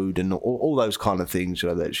owed and all those kind of things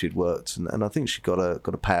that she'd worked, and I think she got a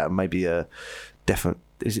payout, maybe a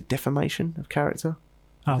is it defamation of character?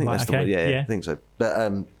 Oh, I think right, that's okay. the word. Yeah, Yeah. I think so.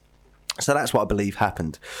 But so that's what I believe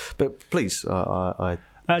happened. But please, I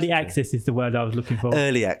Early access is the word I was looking for.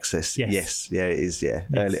 early access. Yes. Yeah, it is. Yeah,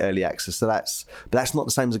 Yes. early access. So that's not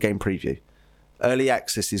the same as a game preview. Early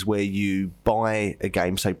access is where you buy a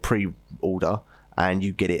game, say pre-order, and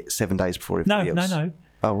you get it 7 days before everybody else. No.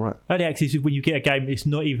 Oh, right. Early access is when you get a game it's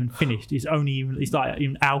not even finished. It's like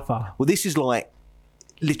in alpha. Well, this is like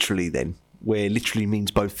literally then, where literally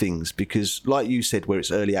means both things, because like you said, where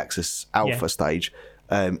it's early access alpha stage,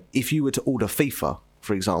 if you were to order FIFA,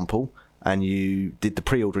 for example, and you did the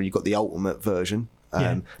pre-order and you got the ultimate version,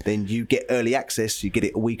 then you get early access, you get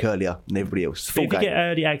it a week earlier than everybody else. But if you get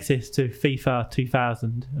early access to FIFA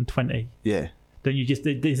 2020, then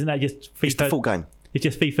isn't that just FIFA? It's the full game. It's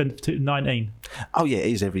just FIFA 19. Oh yeah,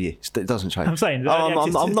 it is every year. It doesn't change. I'm saying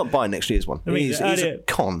I'm not buying next year's one. It's a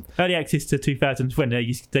con. Early access to 2020,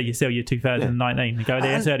 you sell your 2019 and go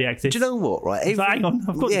there. It's early access. Do you know what? Right? Hang on,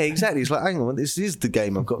 I've got exactly. It's like, hang on, this is the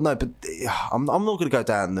game I've got. No, but I'm not going to go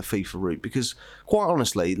down the FIFA route, because quite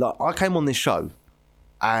honestly, like, I came on this show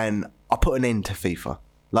and I put an end to FIFA.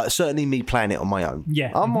 Like, certainly me playing it on my own.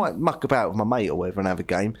 Yeah. I might muck about with my mate or whatever and have a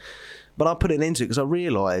game, but I put an end to it because I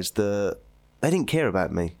realised that they didn't care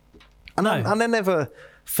about me. And I never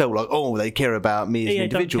felt like, they care about me as an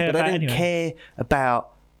individual, but they didn't care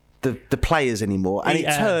about the players anymore. And it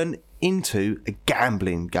turned into a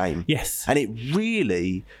gambling game. Yes. And it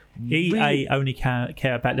really... EA only care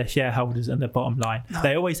about their shareholders and their bottom line. No.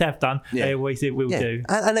 They always have done. Yeah. They always will do.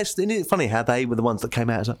 And isn't it funny how they were the ones that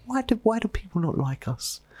came out and said, why do people not like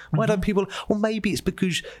us? Why don't people... Well, maybe it's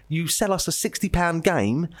because you sell us a £60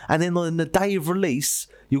 game, and then on the day of release,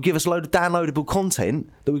 you'll give us a load of downloadable content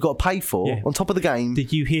that we've got to pay for on top of the game.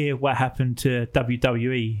 Did you hear what happened to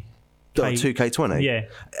WWE? 2K20? Yeah.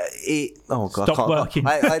 Stopped working.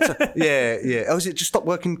 Yeah. Oh, is it just stopped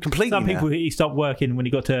working completely? Some people, he stopped working when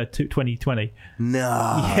he got to 2020. No.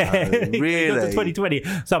 Yeah. Really? Got to 2020.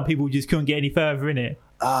 Some people just couldn't get any further in it.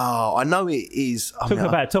 Oh, I know it is. Talk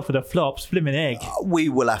about top of the flops, flimming egg. We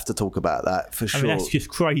will have to talk about that for sure. That's just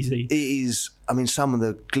crazy. It is. I mean, some of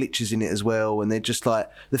the glitches in it as well, and they're just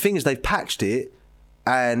like, the thing is, they've patched it,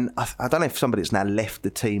 and I don't know if somebody that's now left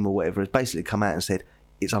the team or whatever has basically come out and said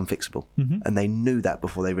it's unfixable, and they knew that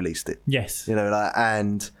before they released it. Yes.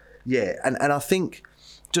 And I think,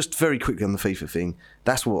 just very quickly on the FIFA thing,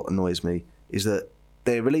 that's what annoys me, is that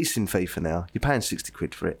they're releasing FIFA now. You're paying 60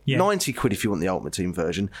 quid for it. Yeah. 90 quid if you want the Ultimate Team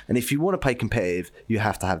version. And if you want to pay competitive, you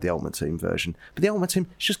have to have the Ultimate Team version. But the Ultimate Team,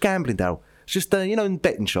 it's just gambling, Daryl. It's just, in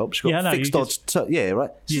betting shops, you've got fixed odds. Right?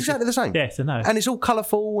 It's exactly the same. Yes, I know. And it's all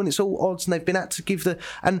colourful and it's all odds, and they've been out to give the...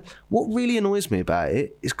 And what really annoys me about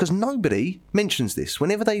it is because nobody mentions this.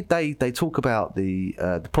 Whenever they talk about the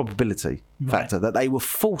probability factor that they were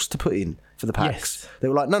forced to put in for the packs, they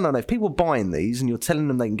were like, no, if people are buying these and you're telling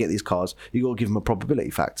them they can get these cards, you've got to give them a probability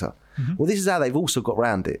factor. Well, this is how they've also got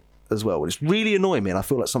around it as well. It's really annoying me, and I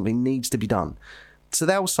feel like something needs to be done. So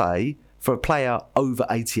they'll say, for a player over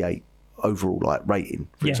 88 overall rating,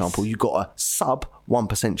 for example, you've got a sub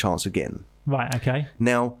 1% chance of getting. Right, okay.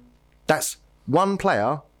 Now, that's one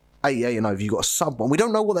player, 88 and over, you've got a sub one. We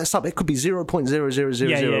don't know what that sub, it could be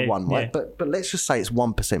 0.00001, right? Yeah. But let's just say it's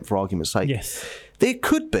 1% for argument's sake. Yes. There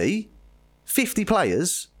could be 50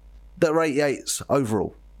 players that are 88s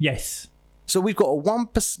overall. Yes. So we've got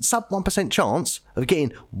a sub 1% chance of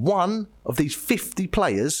getting one of these 50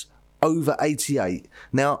 players over 88.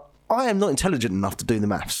 Now, I am not intelligent enough to do the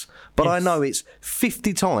maths, but I know it's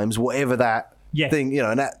 50 times whatever that thing,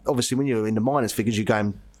 and that obviously when you're in the minus figures, you're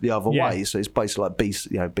going the other way. So it's basically like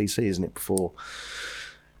BC, isn't it? Before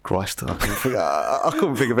Christ, I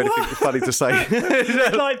couldn't think of anything funny to say.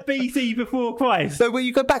 Like BC before Christ. So where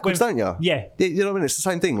you go backwards, don't you? Yeah. You know what I mean? It's the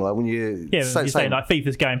same thing. Like when you're saying like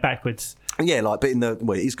FIFA's going backwards. Yeah, but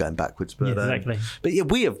it is going backwards. But exactly. But yeah,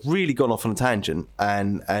 we have really gone off on a tangent,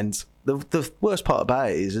 and the worst part about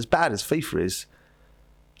it is, as bad as FIFA is,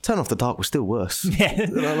 Turn Off the Dark was still worse. Yeah.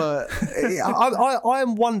 I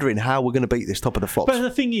am wondering how we're going to beat this top of the flops. But the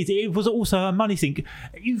thing is, it was also a money thing.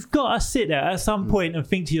 You've got to sit there at some point and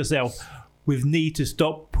think to yourself, we need to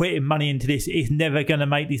stop putting money into this. It's never going to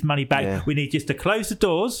make this money back. Yeah. We need just to close the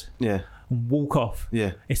doors and walk off.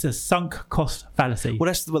 Yeah. It's a sunk cost fallacy. Well,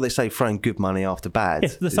 that's what they say, throwing good money after bad.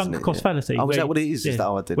 Yes, the sunk cost fallacy. Oh, is that what it is? Is that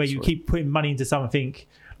how I did? Where you keep putting money into something,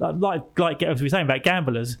 like as we were saying about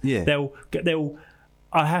gamblers, they'll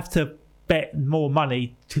I have to bet more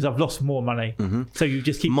money because I've lost more money. Mm-hmm. So you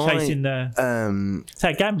just keep chasing the... that's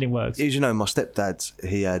how gambling works. As you know, my stepdad,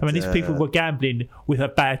 he had... these people were gambling with a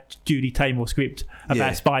bad Judy Taymor script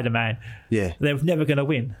about Spider-Man. Yeah. They were never going to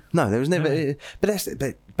win. No, there was never... No. But that's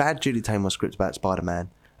bad Judy Taymor script about Spider-Man,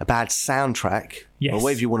 a bad soundtrack, or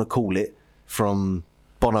whatever you want to call it, from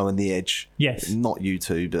Bono and The Edge. Yes. Not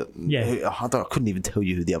U2, but I couldn't even tell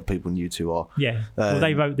you who the other people in U2 are. Yeah. Well,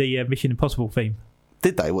 they wrote the Mission Impossible theme.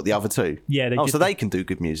 Did they? What, the other two? Yeah. So they can do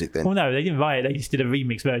good music then? Well, no, they didn't write it. They just did a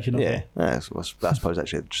remix version of it. Yeah. I suppose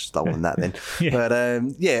actually I'd just stolen that then.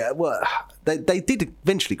 But, well, they did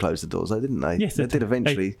eventually close the doors though, didn't they? Yes, they did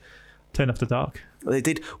eventually. Turn Off the Dark. They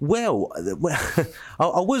did. Well, I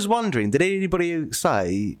was wondering, did anybody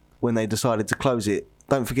say when they decided to close it,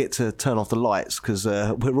 don't forget to turn off the lights because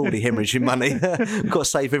we're already hemorrhaging money. We've got to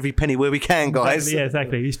save every penny where we can, guys. Yeah,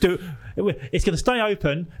 exactly. It's going to stay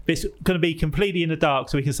open, but it's going to be completely in the dark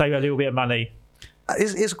so we can save a little bit of money.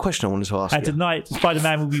 Here's a question I wanted to ask you. Tonight,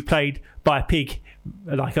 Spider-Man will be played by a pig,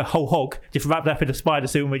 like a whole hog, just wrapped up in a spider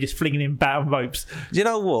suit, and we're just flinging him bat and ropes. Do you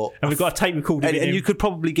know what? And we've got a tape recorder with him. And you could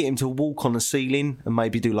probably get him to walk on the ceiling and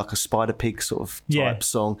maybe do like a Spider Pig sort of type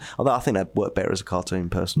song. Although I think that'd work better as a cartoon,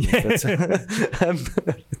 personally. But,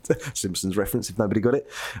 Simpsons reference, if nobody got it.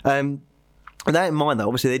 And that in mind, though,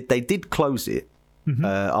 obviously they did close it. Mm-hmm.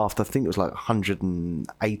 After I think it was like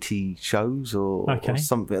 180 shows or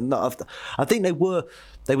something. No, I think they were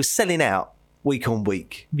selling out week on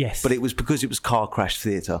week. Yes, but it was because it was car crash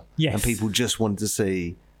theatre. Yes, and people just wanted to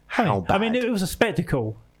see how bad. I mean, it was a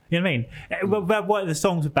spectacle. You know what I mean? What the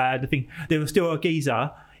songs were bad. I think there was still a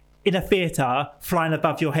geezer in a theatre flying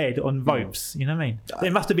above your head on ropes. You know what I mean?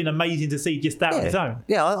 It must have been amazing to see just that on its own.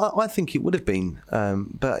 Yeah, I think it would have been.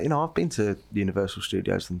 But, I've been to Universal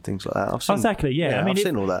Studios and things like that. I've seen, exactly, yeah. I mean, I've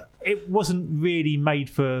seen all that. It wasn't really made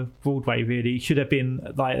for Broadway, really. It should have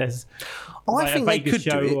been like there's I think a they Vegas could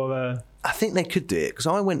show do it. or a... I think they could do it because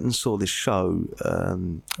I went and saw this show.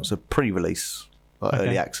 It was a pre-release,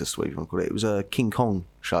 early access, what you want to call it. It was a King Kong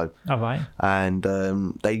show. Oh, right. And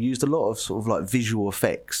they used a lot of sort of like visual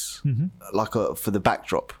effects, like for the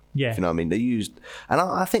backdrop. Yeah. If you know what I mean? They used, and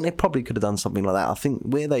I think they probably could have done something like that. I think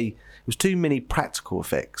it was too many practical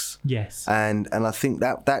effects. Yes. And I think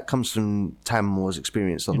that comes from Tammor's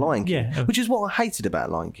experience on Lion King, which is what I hated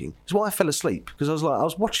about Lion King. It's why I fell asleep because I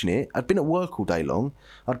was watching it. I'd been at work all day long.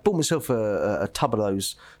 I'd bought myself a tub of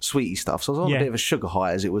those sweetie stuff, so I was on a bit of a sugar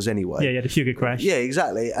high as it was anyway. Yeah, the sugar crash. Yeah,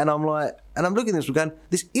 exactly. And I'm looking at this, we're going,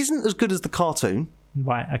 this isn't as good as the cartoon.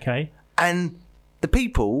 Right. Okay. And the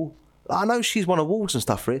people, I know she's won awards and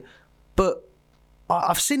stuff for it, but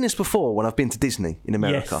I've seen this before when I've been to Disney in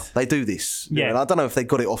America. Yes. They do this. Yeah. And I don't know if they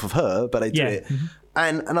got it off of her, but they do Yeah. it.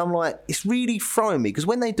 And I'm like, it's really throwing me because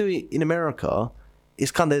when they do it in America,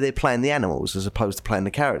 it's kind of they're playing the animals as opposed to playing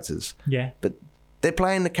the characters. Yeah. But they're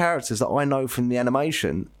playing the characters that I know from the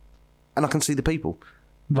animation, and I can see the people.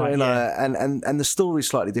 Right, You know, yeah. and the story's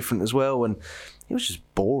slightly different as well, and it was just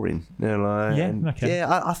boring. You know, like, Yeah, and okay.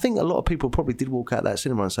 I think a lot of people probably did walk out of that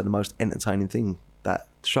cinema and say the most entertaining thing that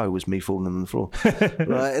show was me falling on the floor.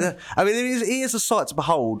 Right? I mean, it is a sight to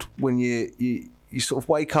behold when you sort of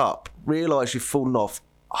wake up, realise you've fallen off,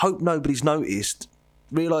 hope nobody's noticed,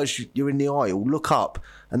 realise you're in the aisle, look up,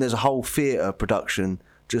 and there's a whole theatre production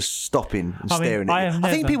just stopping and staring at you. I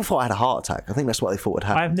think people thought I had a heart attack. I think that's what they thought would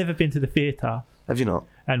happen. I've never been to the theatre. Have you not?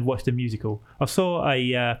 And watched a musical. I saw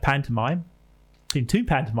a pantomime. In 2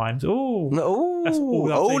 pantomimes. Oh, that's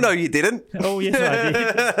all I've seen. No, you didn't. Oh, yes,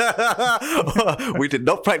 I did. We did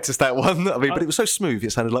not practice that one. I mean, but it was so smooth,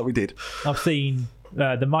 it sounded like we did. I've seen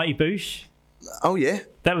The Mighty Boosh. Oh, yeah.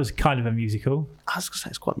 That was kind of a musical. I was going to say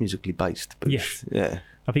it's quite musically based. But Yes. Yeah.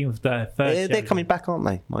 I think it was the first. Yeah, they're coming back, aren't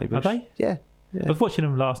they? Mighty Bush? Are they? Yeah. I was watching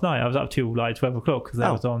them last night. I was up till like 12 o'clock because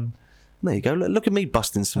that was on. There you go. Look at me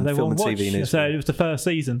busting some They film won't and watch. TV news. So it was the first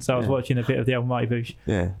season, so I was watching a bit of the old Mighty Boosh.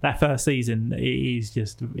 Yeah. That first season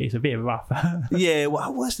it's a bit rough. Yeah,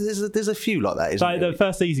 well, there's a few like that, isn't Like there? the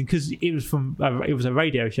first season because it was it was a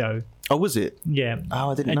radio show. Oh, was it? Yeah.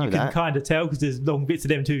 Oh, I didn't and know you that. can kind of tell because there's long bits of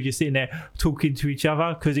them two just sitting there talking to each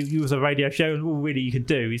other because it was a radio show and all really you can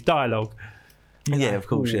do is dialogue. Yeah, of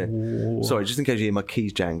course, yeah. Ooh. Sorry, just in case you hear my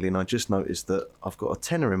keys jangling, I just noticed that I've got a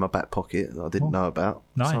tenner in my back pocket that I didn't know about.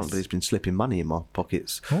 Nice. Somebody's been slipping money in my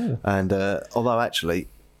pockets. Oh. And although actually,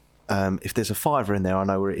 if there's a fiver in there, I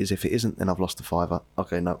know where it is. If it isn't, then I've lost a fiver.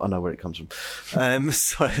 Okay, no, I know where it comes from.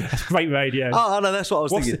 So, Great radio. oh, no, that's what I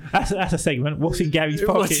was thinking. That's a segment. What's in Gary's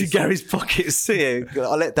pockets? What's in Gary's pockets? Yeah,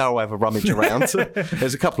 I let Daryl have a rummage around.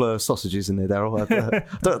 There's a couple of sausages in there, Daryl.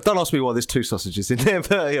 Don't ask me why there's 2 sausages in there,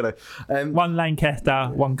 but you know. One Lancaster,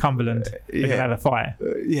 one Cumberland. We're going to have a fight.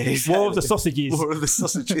 Yeah, exactly. War of the sausages. War of the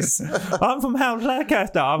sausages. I'm from House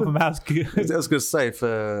Lancaster. I'm from House... I was going to say,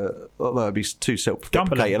 it'd be too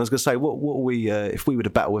self-deprecating. I was going to say, what we if we were to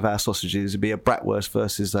battle with our sausages, it'd be a bratwurst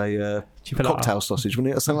versus a cocktail sausage,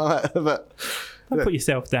 wouldn't it, or something like that? But, Don't put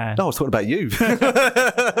yourself down. no, I was talking about you.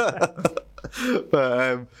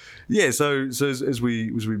 But so as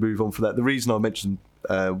we move on from that, the reason I mentioned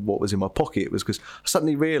what was in my pocket was because I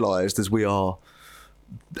suddenly realised as we are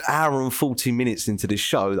hour and 40 minutes into this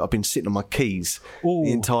show that I've been sitting on my keys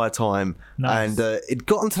the entire time. Nice. And it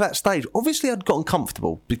gotten to that stage. Obviously I'd gotten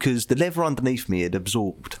comfortable because the leather underneath me had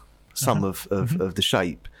absorbed some of the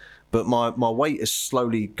shape, but my weight has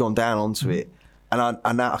slowly gone down onto it, and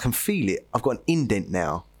now I can feel it. I've got an indent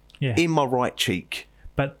now in my right cheek,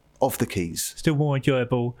 but of the keys. still more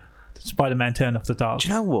enjoyable than Spider-Man Turn Off the Dark. Do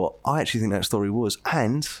you know what? I actually think that story was,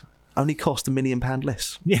 and only cost £1 million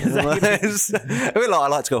less. Yeah, exactly. I mean, I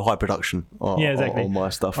like to go high production on my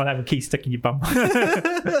stuff. I'll have a key stuck in your bum.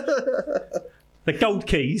 The gold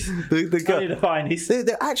keys. The finest.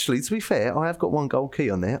 they're actually, to be fair, I have got 1 gold key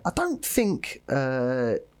on there. I don't think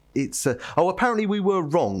it's. Apparently we were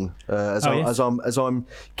wrong. As I'm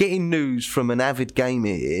getting news from an avid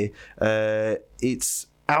gamer here, it's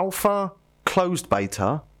alpha, closed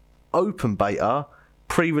beta, open beta,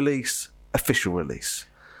 pre-release, official release.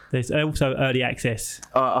 There's also early access.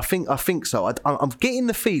 I think so. I'm getting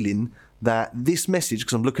the feeling that this message,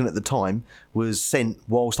 because I'm looking at the time, was sent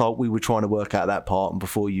whilst we were trying to work out that part and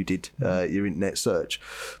before you did your internet search.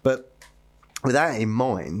 But with that in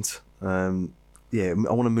mind, I want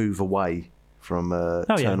to move away from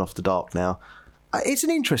Turn Off the Dark now. It's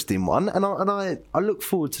an interesting one, and I look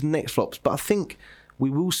forward to the next flops, but I think we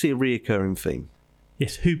will see a reoccurring theme.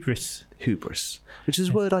 Yes, hubris. Hubris, which is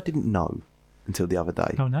a word I didn't know until the other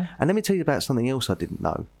day. Oh, no? And let me tell you about something else I didn't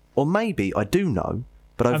know. Or maybe I do know,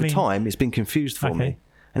 but over time it's been confused for me.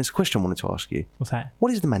 And it's a question I wanted to ask you. What's that?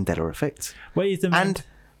 What is the Mandela effect? What is the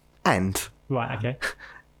And right, okay.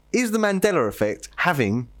 Is the Mandela effect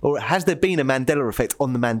has there been a Mandela effect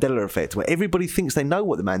on the Mandela effect where everybody thinks they know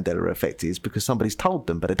what the Mandela effect is because somebody's told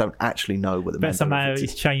them, but they don't actually know what the Mandela somehow effect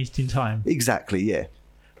is? it's changed in time. Exactly, yeah.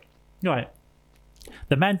 Right.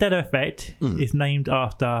 The Mandela effect is named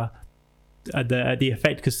after the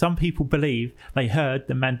effect because some people believe they heard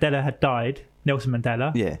that Mandela had died. Nelson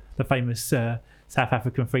Mandela, the famous South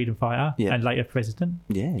African freedom fighter and later president,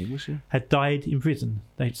 he was. had died in prison.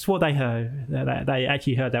 That's what they heard. They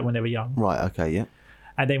actually heard that when they were young. Right, okay, yeah.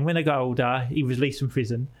 And then when they got older, he was released from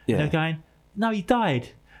prison. Yeah. And they're going, no, he died.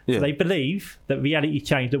 Yeah. So they believe that reality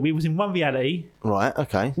changed, that we was in one reality. Right.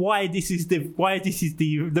 Okay. Why this is the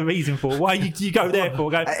reason for? Why you go there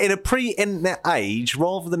for? Go, In a pre-internet age,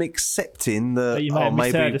 rather than accepting that you may have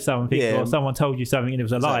misheard maybe of something, or someone told you something and it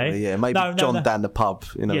was a lie. Yeah, maybe John down the pub,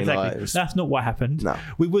 you know. Yeah, exactly. Like, was, that's not what happened. No.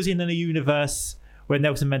 We was in a universe where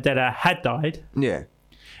Nelson Mandela had died. Yeah.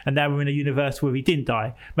 And now we're in a universe where he didn't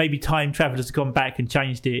die. Maybe time travelers have gone back and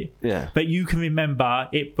changed it. Yeah. But you can remember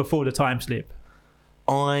it before the time slip.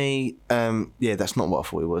 That's not what I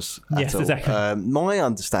thought it was. Yes, all. exactly. My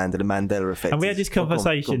understanding of the Mandela effect. And we had this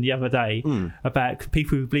conversation the other day about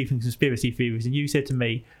people who believe in conspiracy theories. And you said to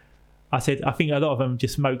me, I said, I think a lot of them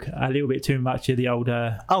just smoke a little bit too much of the old...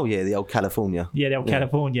 the old California. Yeah, the old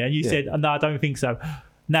California. And you said, no, I don't think so.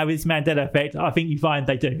 Now, with this Mandela effect, I think you find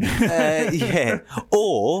they do. Yeah.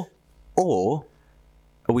 Or are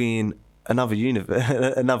we in another universe,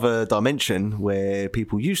 another dimension where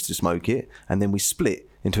people used to smoke it, and then we split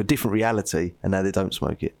into a different reality, and now they don't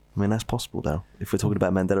smoke it? I mean, that's possible now, if we're talking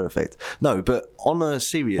about Mandela effect. No, but on a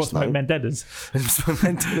serious note... Mandela's?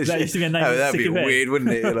 Mandela's. That used to be a name Oh, of that'd be cigarette. weird,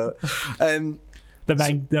 wouldn't it? You know? The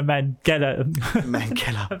Mandela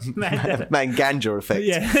Manganja effect.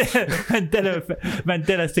 Yeah,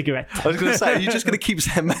 Mandela cigarette. I was going to say, you're just going to keep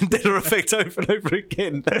saying Mandela effect over and over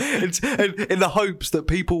again, in the hopes that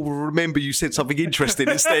people will remember you said something interesting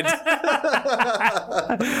instead.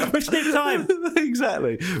 Which next time?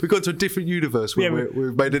 Exactly. We've gone to a different universe where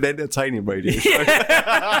we've made an entertaining radio show.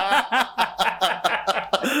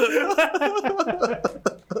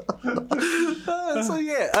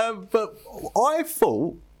 But I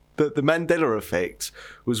thought that the Mandela effect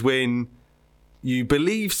was when you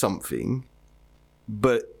believe something,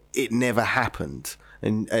 but it never happened,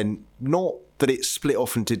 and not that it split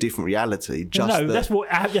off into different reality. Just no, that's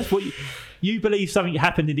what you believe something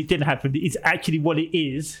happened and it didn't happen. It's actually what it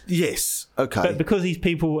is. Yes. Okay. But because these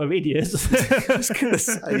people are idiots, I was going to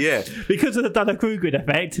say, yeah, because of the Dunning-Kruger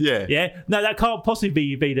effect. Yeah. No, that can't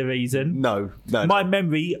possibly be the reason. No. My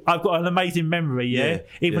memory, I've got an amazing memory. Yeah.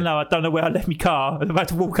 Even though I don't know where I left my car, I'm about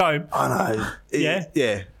to walk home. I know.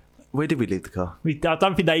 Yeah. Where did we leave the car? I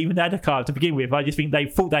don't think they even had a car to begin with. I just think they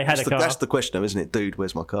thought they had a car. That's the question, though, isn't it? Dude,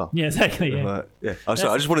 where's my car? Yeah, exactly. Yeah. I'm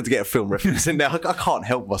sorry, I just wanted to get a film reference in there. I can't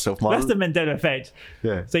help myself. That's the Mandela effect.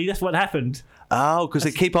 Yeah. See, that's what happened. Oh, because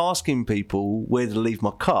they keep asking people where to leave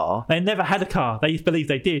my car. They never had a car. They used to believe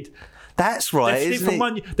they did. That's right, isn't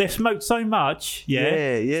it? They've smoked so much,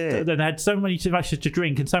 yeah. They've had so much to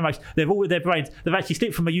drink and so much. They've all with their brains. They've actually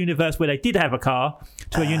slipped from a universe where they did have a car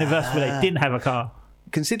to a universe where they didn't have a car.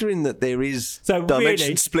 Considering that there is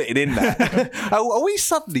dimension splitting in that, are we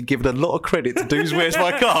suddenly giving a lot of credit to Dude's Where's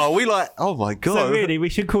My Car? Are we like, oh my God? So really, we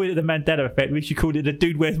should call it the Mandela effect. We should call it the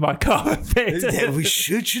Dude Where's My Car effect. Yeah, we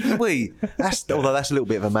should, shouldn't we? Although that's a little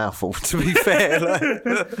bit of a mouthful, to be fair.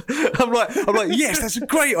 I'm like, yes, that's a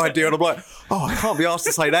great idea. And I'm like, oh, I can't be asked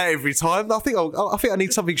to say that every time. I think I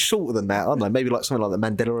need something shorter than that. I don't know, maybe like something like the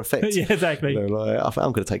Mandela effect. Yeah, exactly. I'm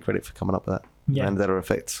going to take credit for coming up with that. Yeah. Mandela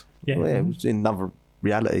effect. Yeah. Well, it was in another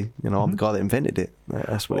reality, I'm the guy that invented it.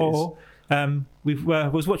 That's what it is. We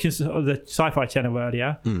was watching the Sci-Fi Channel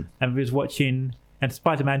earlier, and we was watching, and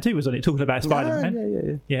Spider-Man 2 was on it, talking about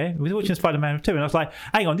Spider-Man. Yeah, we was watching Spider-Man 2, and I was like,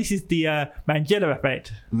 hang on, this is the Mandela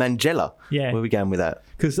effect. Mandela? Yeah. Where are we going with that?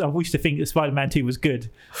 Because I used to think that Spider-Man 2 was good,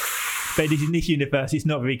 but in this universe, it's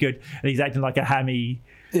not very good, and he's acting like a hammy,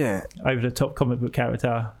 over-the-top comic book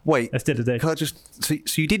character. Wait, instead of can I just?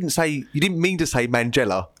 So you didn't mean to say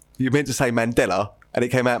Mandela. You meant to say Mandela. And it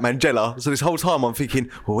came out Mandela. So this whole time I'm thinking,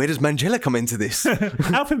 well, where does Mandela come into this?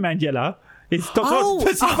 Alfred Mandela is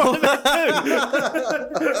Dr. Spider-Man 2.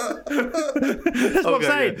 That's what I'm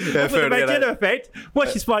saying. Yeah, the Mandela effect.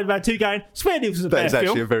 Watching Spider-Man 2 going, swear this was a better film. That's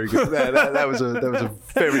actually a very good... That was a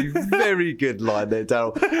very, very good line there,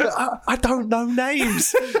 Daryl. I don't know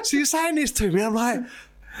names. So you're saying this to me, I'm like,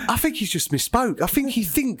 I think he's just misspoke. I think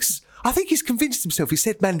he's convinced himself he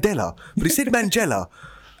said Mandela, but he said Mandela.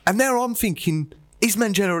 And now I'm thinking... Is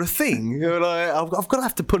Mandela a thing? I've got to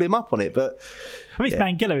have to pull him up on it, but I mean, it's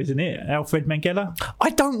Mangala, isn't it? Alfred Mangala.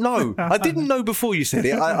 I don't know. I didn't know before you said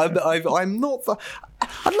it. I'm not.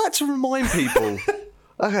 I'd like to remind people.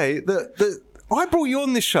 Okay, that I brought you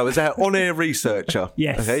on this show as our on-air researcher.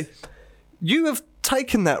 Yes. Okay. You have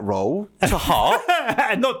taken that role to heart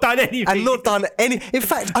and not done anything. In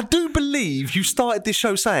fact, I do believe you started this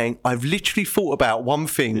show saying, I've literally thought about one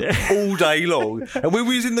thing all day long. And we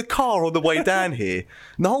was in the car on the way down here.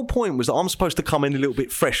 And the whole point was that I'm supposed to come in a little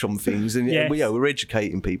bit fresh on things. And we're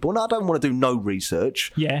educating people. And I don't want to do no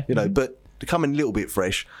research. Yeah. But to come in a little bit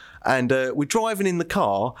fresh. And we're driving in the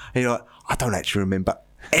car. And you're like, I don't actually remember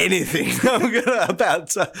anything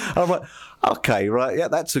I'm like, okay, right, yeah,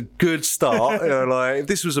 that's a good start. Like, if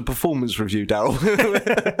this was a performance review,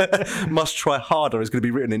 Daryl, must try harder is going to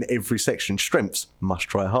be written in every section. Strengths, must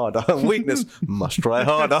try harder. Weakness, must try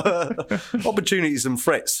harder. Opportunities and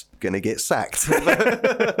threats, going to get sacked.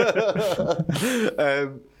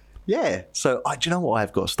 Yeah, so do you know what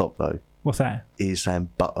I've got to stop though? What's that? Is saying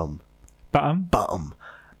bottom. Bottom?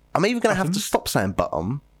 I'm either going to have to stop saying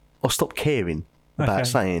bottom or stop caring about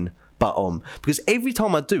saying bottom, because every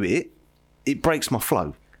time I do it, it breaks my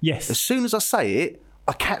flow. Yes. As soon as I say it,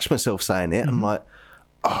 I catch myself saying it. I'm like,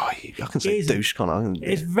 I can say douche, can't I?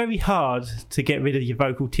 It's very hard to get rid of your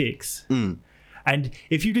vocal tics. And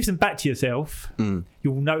if you listen back to yourself,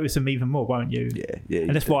 you'll notice them even more, won't you? Yeah.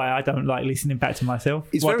 And that's why I don't like listening back to myself.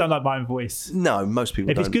 I don't like my own voice. No, most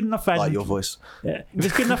people don't. It's good enough for like your voice. Yeah. If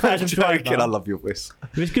it's good enough for Adam Driver, I love your voice.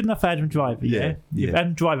 If it's good enough for Adam Driver, yeah. If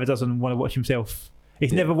Adam Driver doesn't want to watch himself,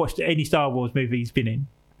 he's never watched any Star Wars movie he's been in.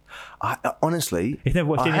 Honestly, he's never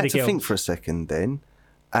watched I had anything to else. think for a second then.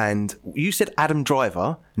 And you said Adam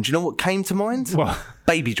Driver, and do you know what came to mind? What?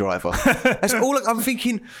 Baby Driver. That's all I'm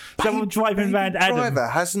thinking. Someone driving around Adam. Driver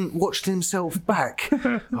hasn't watched himself back.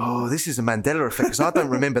 Oh, this is a Mandela effect, because I don't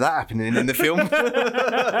remember that happening in the film.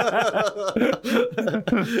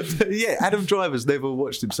 Yeah, Adam Driver's never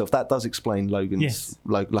watched himself. That does explain Logan's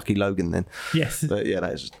Lucky Logan then. Yes. But yeah,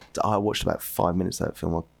 I watched about 5 minutes of that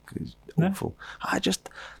film. It's awful.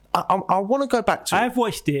 I want to go back to. I've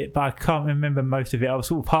watched it, but I can't remember most of it. I was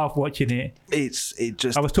sort of half watching it.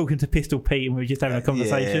 I was talking to Pistol Pete, and we were just having a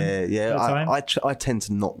conversation. Yeah. I tend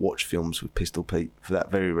to not watch films with Pistol Pete for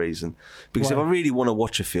that very reason, because if I really want to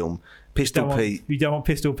watch a film, you don't want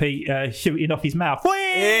Pistol Pete shooting off his mouth.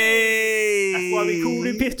 Hey! That's why we call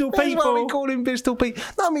him Pistol Pete. That's why we call him Pistol Pete.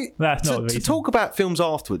 No, I mean, that's not to talk about films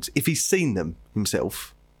afterwards, if he's seen them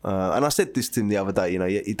himself. And I said this to him the other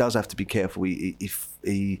day, he does have to be careful if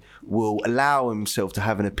he will allow himself to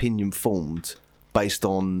have an opinion formed based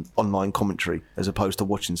on online commentary as opposed to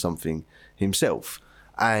watching something himself.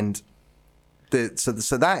 And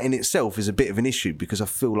so that in itself is a bit of an issue, because I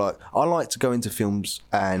feel like I like to go into films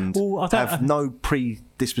and have no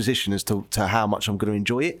predisposition as to how much I'm going to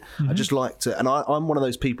enjoy it. I just like to, and I'm one of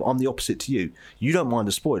those people, I'm the opposite to you. You don't mind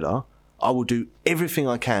a spoiler. I will do everything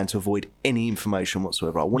I can to avoid any information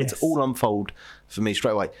whatsoever. I want it to all unfold for me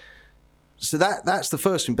straight away. So that's the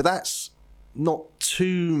first thing, but that's not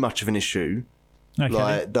too much of an issue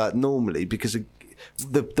like that normally, because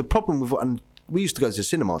the problem with and we used to go to the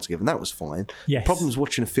cinema together, and that was fine. Yes. The problem is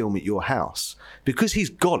watching a film at your house, because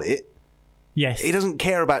he's got it. Yes, he doesn't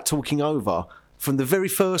care about talking over from the very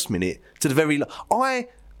first minute to the very.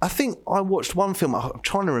 I think I watched one film. I'm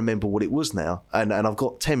trying to remember what it was now, and I've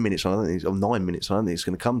got 10 minutes. I don't think or 9 minutes. I don't think it's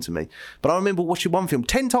going to come to me. But I remember watching one film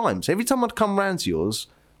 10 times. Every time I'd come round to yours,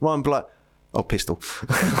 Ryan would be like, "Oh, Pistol."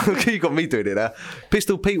 You got me doing it now.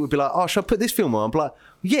 Pistol Pete would be like, "Oh, should I put this film on?" I'd be like,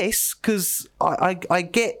 "Yes," because I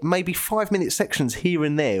get maybe 5 minute sections here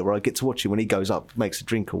and there where I get to watch it when he goes up, makes a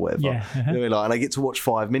drink or whatever. Yeah. And I get to watch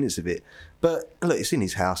 5 minutes of it. But look, it's in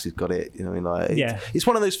his house. He's got it. It's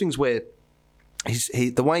one of those things where.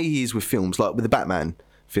 The way he is with films, like with the Batman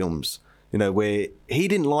films, where he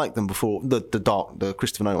didn't like them before, the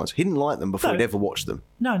Christopher Nolan ones. He didn't like them before he'd ever watched them.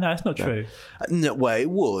 No, that's not true. No, well, it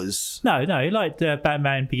was. No, he liked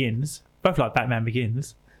Batman Begins. Both like Batman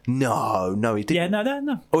Begins. No, he didn't. Yeah,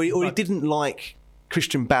 no. Or he didn't like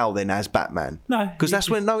Christian Bale then as Batman. No. Because that's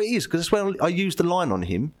when, it is. Because that's when I used the line on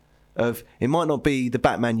him of, it might not be the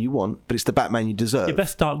Batman you want, but it's the Batman you deserve. Yeah,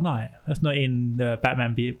 that's Dark Knight. That's not in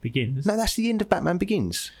Batman Begins. No, that's the end of Batman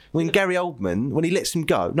Begins. When Gary Oldman, when he lets him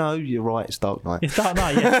go. No, you're right, it's Dark Knight. It's Dark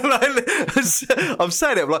Knight, yes. I'm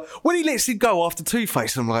saying it, I'm like, when he lets him go after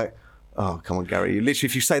Two-Face, I'm like, oh, come on, Gary. Literally,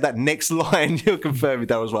 if you say that next line, you're confirming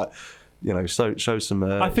that. I was like, show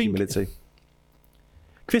some humility.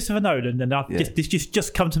 Christopher Nolan, and this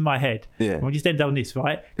just come to my head. Yeah. We'll just end on this,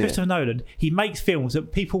 right? Christopher Nolan, he makes films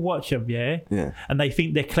that people watch them, and they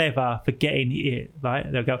think they're clever for getting it, right?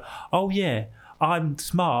 They'll go, oh yeah, I'm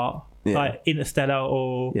smart, like Interstellar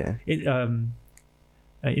or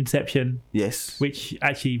Inception. Yes. Which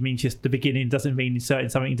actually means just the beginning, doesn't mean inserting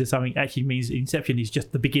something into something. Actually means Inception is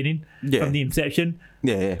just the beginning from the inception.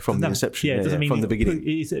 Yeah, from the inception. Yeah, it doesn't mean from the beginning.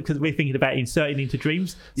 Because we're thinking about inserting into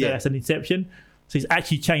dreams, so that's an inception. So he's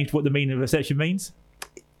actually changed what the meaning of inception means.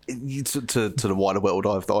 To the wider world,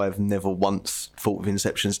 I've never once thought of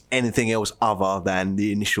inception as anything else other than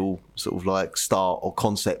the initial sort of like start or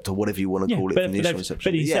concept or whatever you want to call it from the initial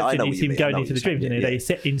inception. But the inception is him going into the dreams,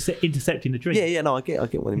 They intercepting the dreams. Yeah, no, I get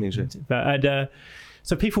what he means.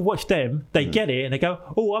 So people watch them, they get it, and they go,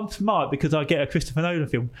 "Oh, I'm smart because I get a Christopher Nolan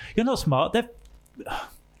film." You're not smart.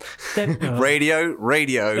 Radio.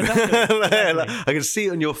 Exactly. I can see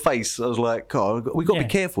it on your face. I was like, God, we've got to be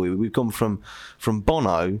careful. We've gone from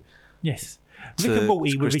Bono. Yes. Rick and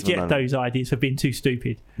Morty would reject those ideas for being too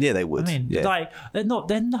stupid. Yeah, they would. I mean, like they're not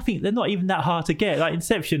even that hard to get. Like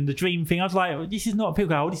Inception, the dream thing. I was like, this is not people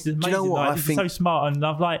go, this is amazing. Do you know what? Like, this is so smart, and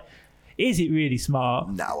I'm like, is it really smart?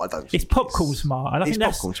 No, I don't. It's popcorn smart, and I think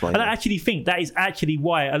that's. Smart, and I actually think that is actually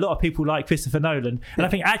why a lot of people like Christopher Nolan, and I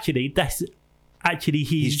think actually that's. Actually,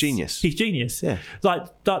 he's genius. He's genius. Yeah. Like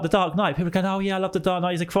The Dark Knight. People are going, oh yeah, I love The Dark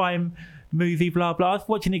Knight. It's a crime movie, blah blah. I was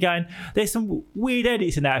watching it going, there's some weird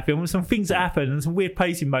edits in that film, some things that happen, and some weird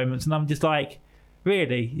pacing moments, and I'm just like,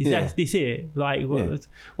 really, is this it? Like,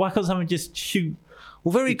 why can't someone just shoot?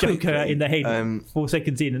 Well, very quickly in the head 4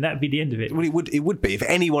 seconds in, and that'd be the end of it. Well, it would be if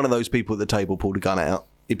any one of those people at the table pulled a gun out.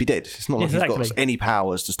 He'd be dead. It's not like he's got any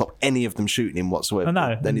powers to stop any of them shooting him whatsoever. I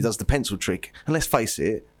know. Then he does the pencil trick, and let's face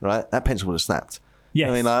it, right? That pencil would have snapped. Yes.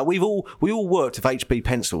 I mean, like, we all worked with HB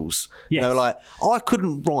pencils. Yes. You know, like I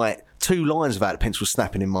couldn't write 2 lines without the pencil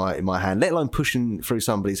snapping in my hand, let alone pushing through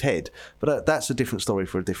somebody's head. But that's a different story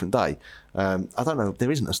for a different day. I don't know.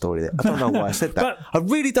 There isn't a story there. I don't know why I said that. I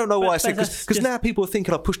really don't know why I said because now people are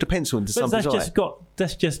thinking I pushed a pencil into somebody's eye.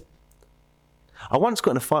 That's just. I once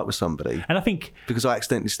got in a fight with somebody, and I think because I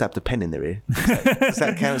accidentally stabbed a pen in their ear. Does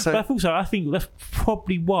that count? So? But also, I think that's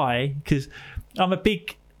probably why, because I'm a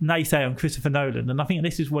big naysayer on Christopher Nolan, and I think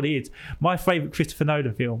this is what it is. My favourite Christopher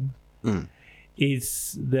Nolan film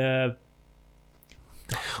is the.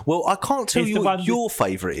 Well, I can't tell you what your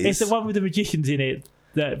favourite is. It's the one with the magicians in it.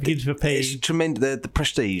 That begins with a P. It's tremendous. The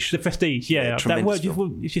Prestige. The Prestige, yeah. That word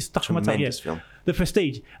it's just stuck in my tongue. Yeah. Film. The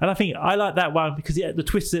Prestige, and I think I like that one because the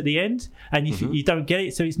twist at the end, and you don't get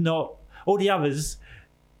it, so it's not all the others.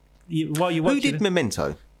 While you're watching, who did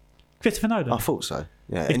Memento? Christopher Nolan. I thought so.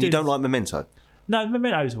 Yeah, and you don't like Memento? No,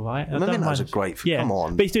 Memento's all right. Memento's a great film. Yeah. Come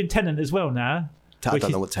on, but he's doing Tenet as well now. I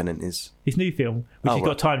don't know what Tenet is. His new film, which has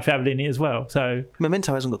got time travel in it as well. So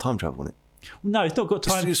Memento hasn't got time travel in it. No, it's not got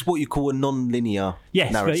time. It's what you call a non-linear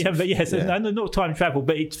narrative. Not time travel,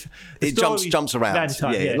 but it jumps around.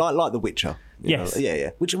 Time, like The Witcher. Yes, yeah.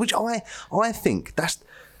 Which I think that's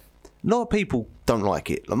a lot of people don't like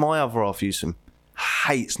it. Like my other half Yusum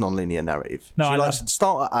hates non-linear narrative. No, she likes to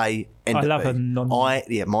start at A, end at B. I love a non.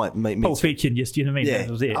 Pulp Fiction, just you know what I mean. Yeah. That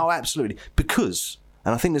was it. Oh, absolutely. Because.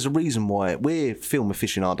 And I think there's a reason why we're film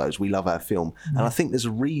aficionados. We love our film, and I think there's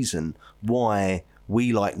a reason why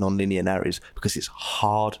we like non-linear narratives because it's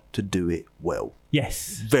hard to do it well.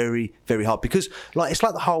 Yes, very, very hard. Because it's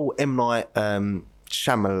like the whole M. Night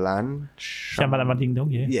Shyamalan Ding Dong.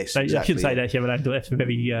 Yeah, yes, so, exactly. I shouldn't say that Shyamalan. That's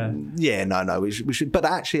very. Yeah, no. We should. But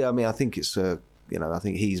actually, I mean, I think it's I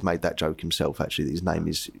think he's made that joke himself. Actually, that his name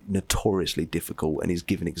is notoriously difficult, and he's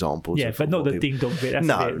given examples. Yeah, but not the ding dong bit. That's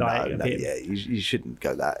no, a bit like, no. Yeah, you shouldn't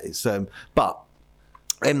go that. It's but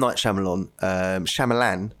M. Night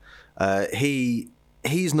Shyamalan,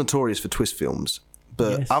 he's notorious for twist films.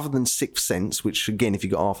 But other than Sixth Sense, which again, if you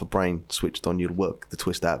got half a brain switched on, you'll work the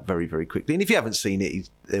twist out very, very quickly. And if you haven't seen it,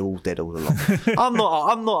 they're all dead all along. I'm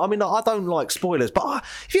not. I mean, I don't like spoilers. But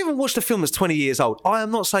if you haven't watched a film that's 20 years old, I am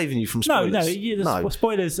not saving you from spoilers. No.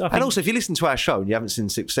 Spoilers. I think. And also, if you listen to our show and you haven't seen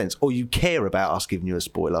Sixth Sense, or you care about us giving you a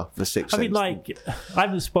spoiler for Sixth Sense, I mean, like, I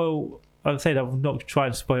haven't spoiled. I would say that I'm not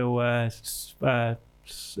trying to spoil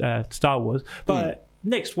Star Wars, but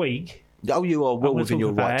next week. Oh, you are well within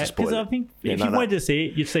your right to spoil it. Because I think if you wanted to see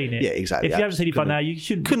it, you've seen it. Yeah, exactly. If you haven't seen it by now, you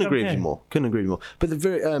shouldn't. Couldn't agree with you more. But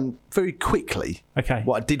very quickly,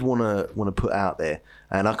 what I did want to put out there,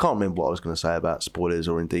 and I can't remember what I was going to say about spoilers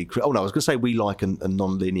or indeed. Oh no, I was going to say we like a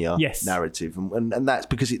non-linear narrative, and that's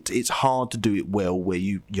because it's hard to do it well where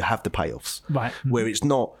you have the payoffs, right? Where it's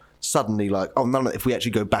not suddenly like, oh, if we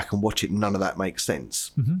actually go back and watch it, none of that makes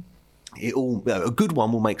sense. Mm-hmm. A good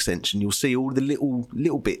one will make sense, and you'll see all the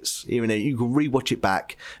little bits here and there. You can rewatch it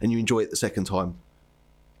back, and you enjoy it the second time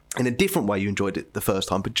in a different way you enjoyed it the first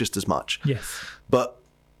time, but just as much. Yes. But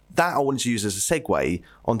that I wanted to use as a segue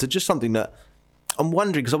onto just something that I'm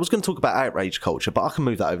wondering, because I was going to talk about outrage culture, but I can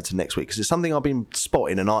move that over to next week because it's something I've been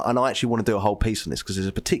spotting, and I actually want to do a whole piece on this because there's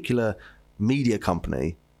a particular media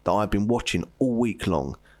company that I've been watching all week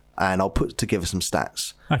long. And I'll put together some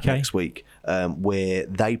stats next week where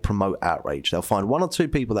they promote outrage. They'll find 1 or 2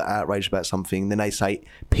 people that are outraged about something, and then they say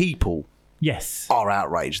people are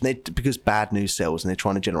outraged because bad news sells, and they're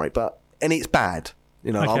trying to generate. And it's bad.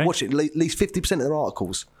 I watch it. At least 50% of their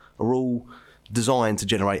articles are all designed to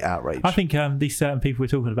generate outrage. I think these certain people we're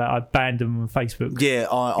talking about, I banned them on Facebook. Yeah,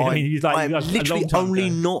 I literally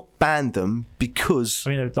only not banned them because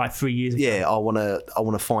like 3 years ago. Yeah, I want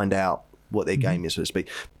to find out what their game is, so to speak.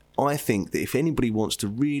 I think that if anybody wants to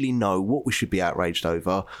really know what we should be outraged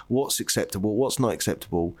over, what's acceptable, what's not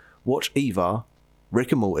acceptable, watch either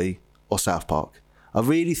Rick and Morty or South Park. I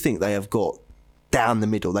really think they have got down the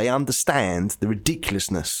middle. They understand the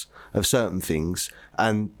ridiculousness of certain things.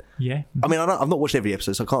 And yeah, I mean, I've not watched every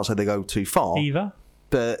episode, so I can't say they go too far. Eva?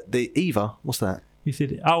 But the Eva, what's that? You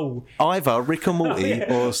said, either Rick and Morty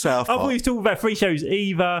or South Park. I thought you were talking about 3 shows,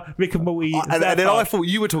 Eva, Rick and Morty, and then I thought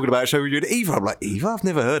you were talking about a show with Eva. I'm like, Eva? I've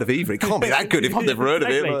never heard of Eva. It can't be that good if I've never heard of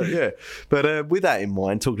it. But with that in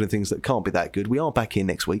mind, talking of things that can't be that good, we are back here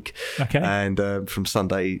next week. Okay. And from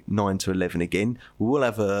Sunday 9 to 11 again, we will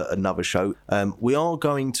have another show. We are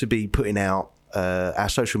going to be putting out our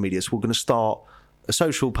social media. So we're going to start a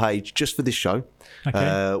social page just for this show.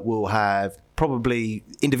 Okay. We'll have probably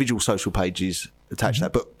individual social pages attached to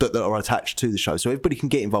that, but that are attached to the show, so everybody can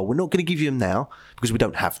get involved. We're not going to give you them now because we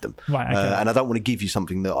don't have them, right? Okay. And I don't want to give you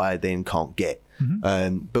something that I then can't get.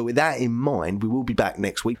 But with that in mind, we will be back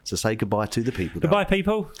next week. So say goodbye to the people. Goodbye,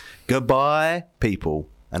 people. Goodbye, people,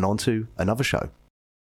 and on to another show.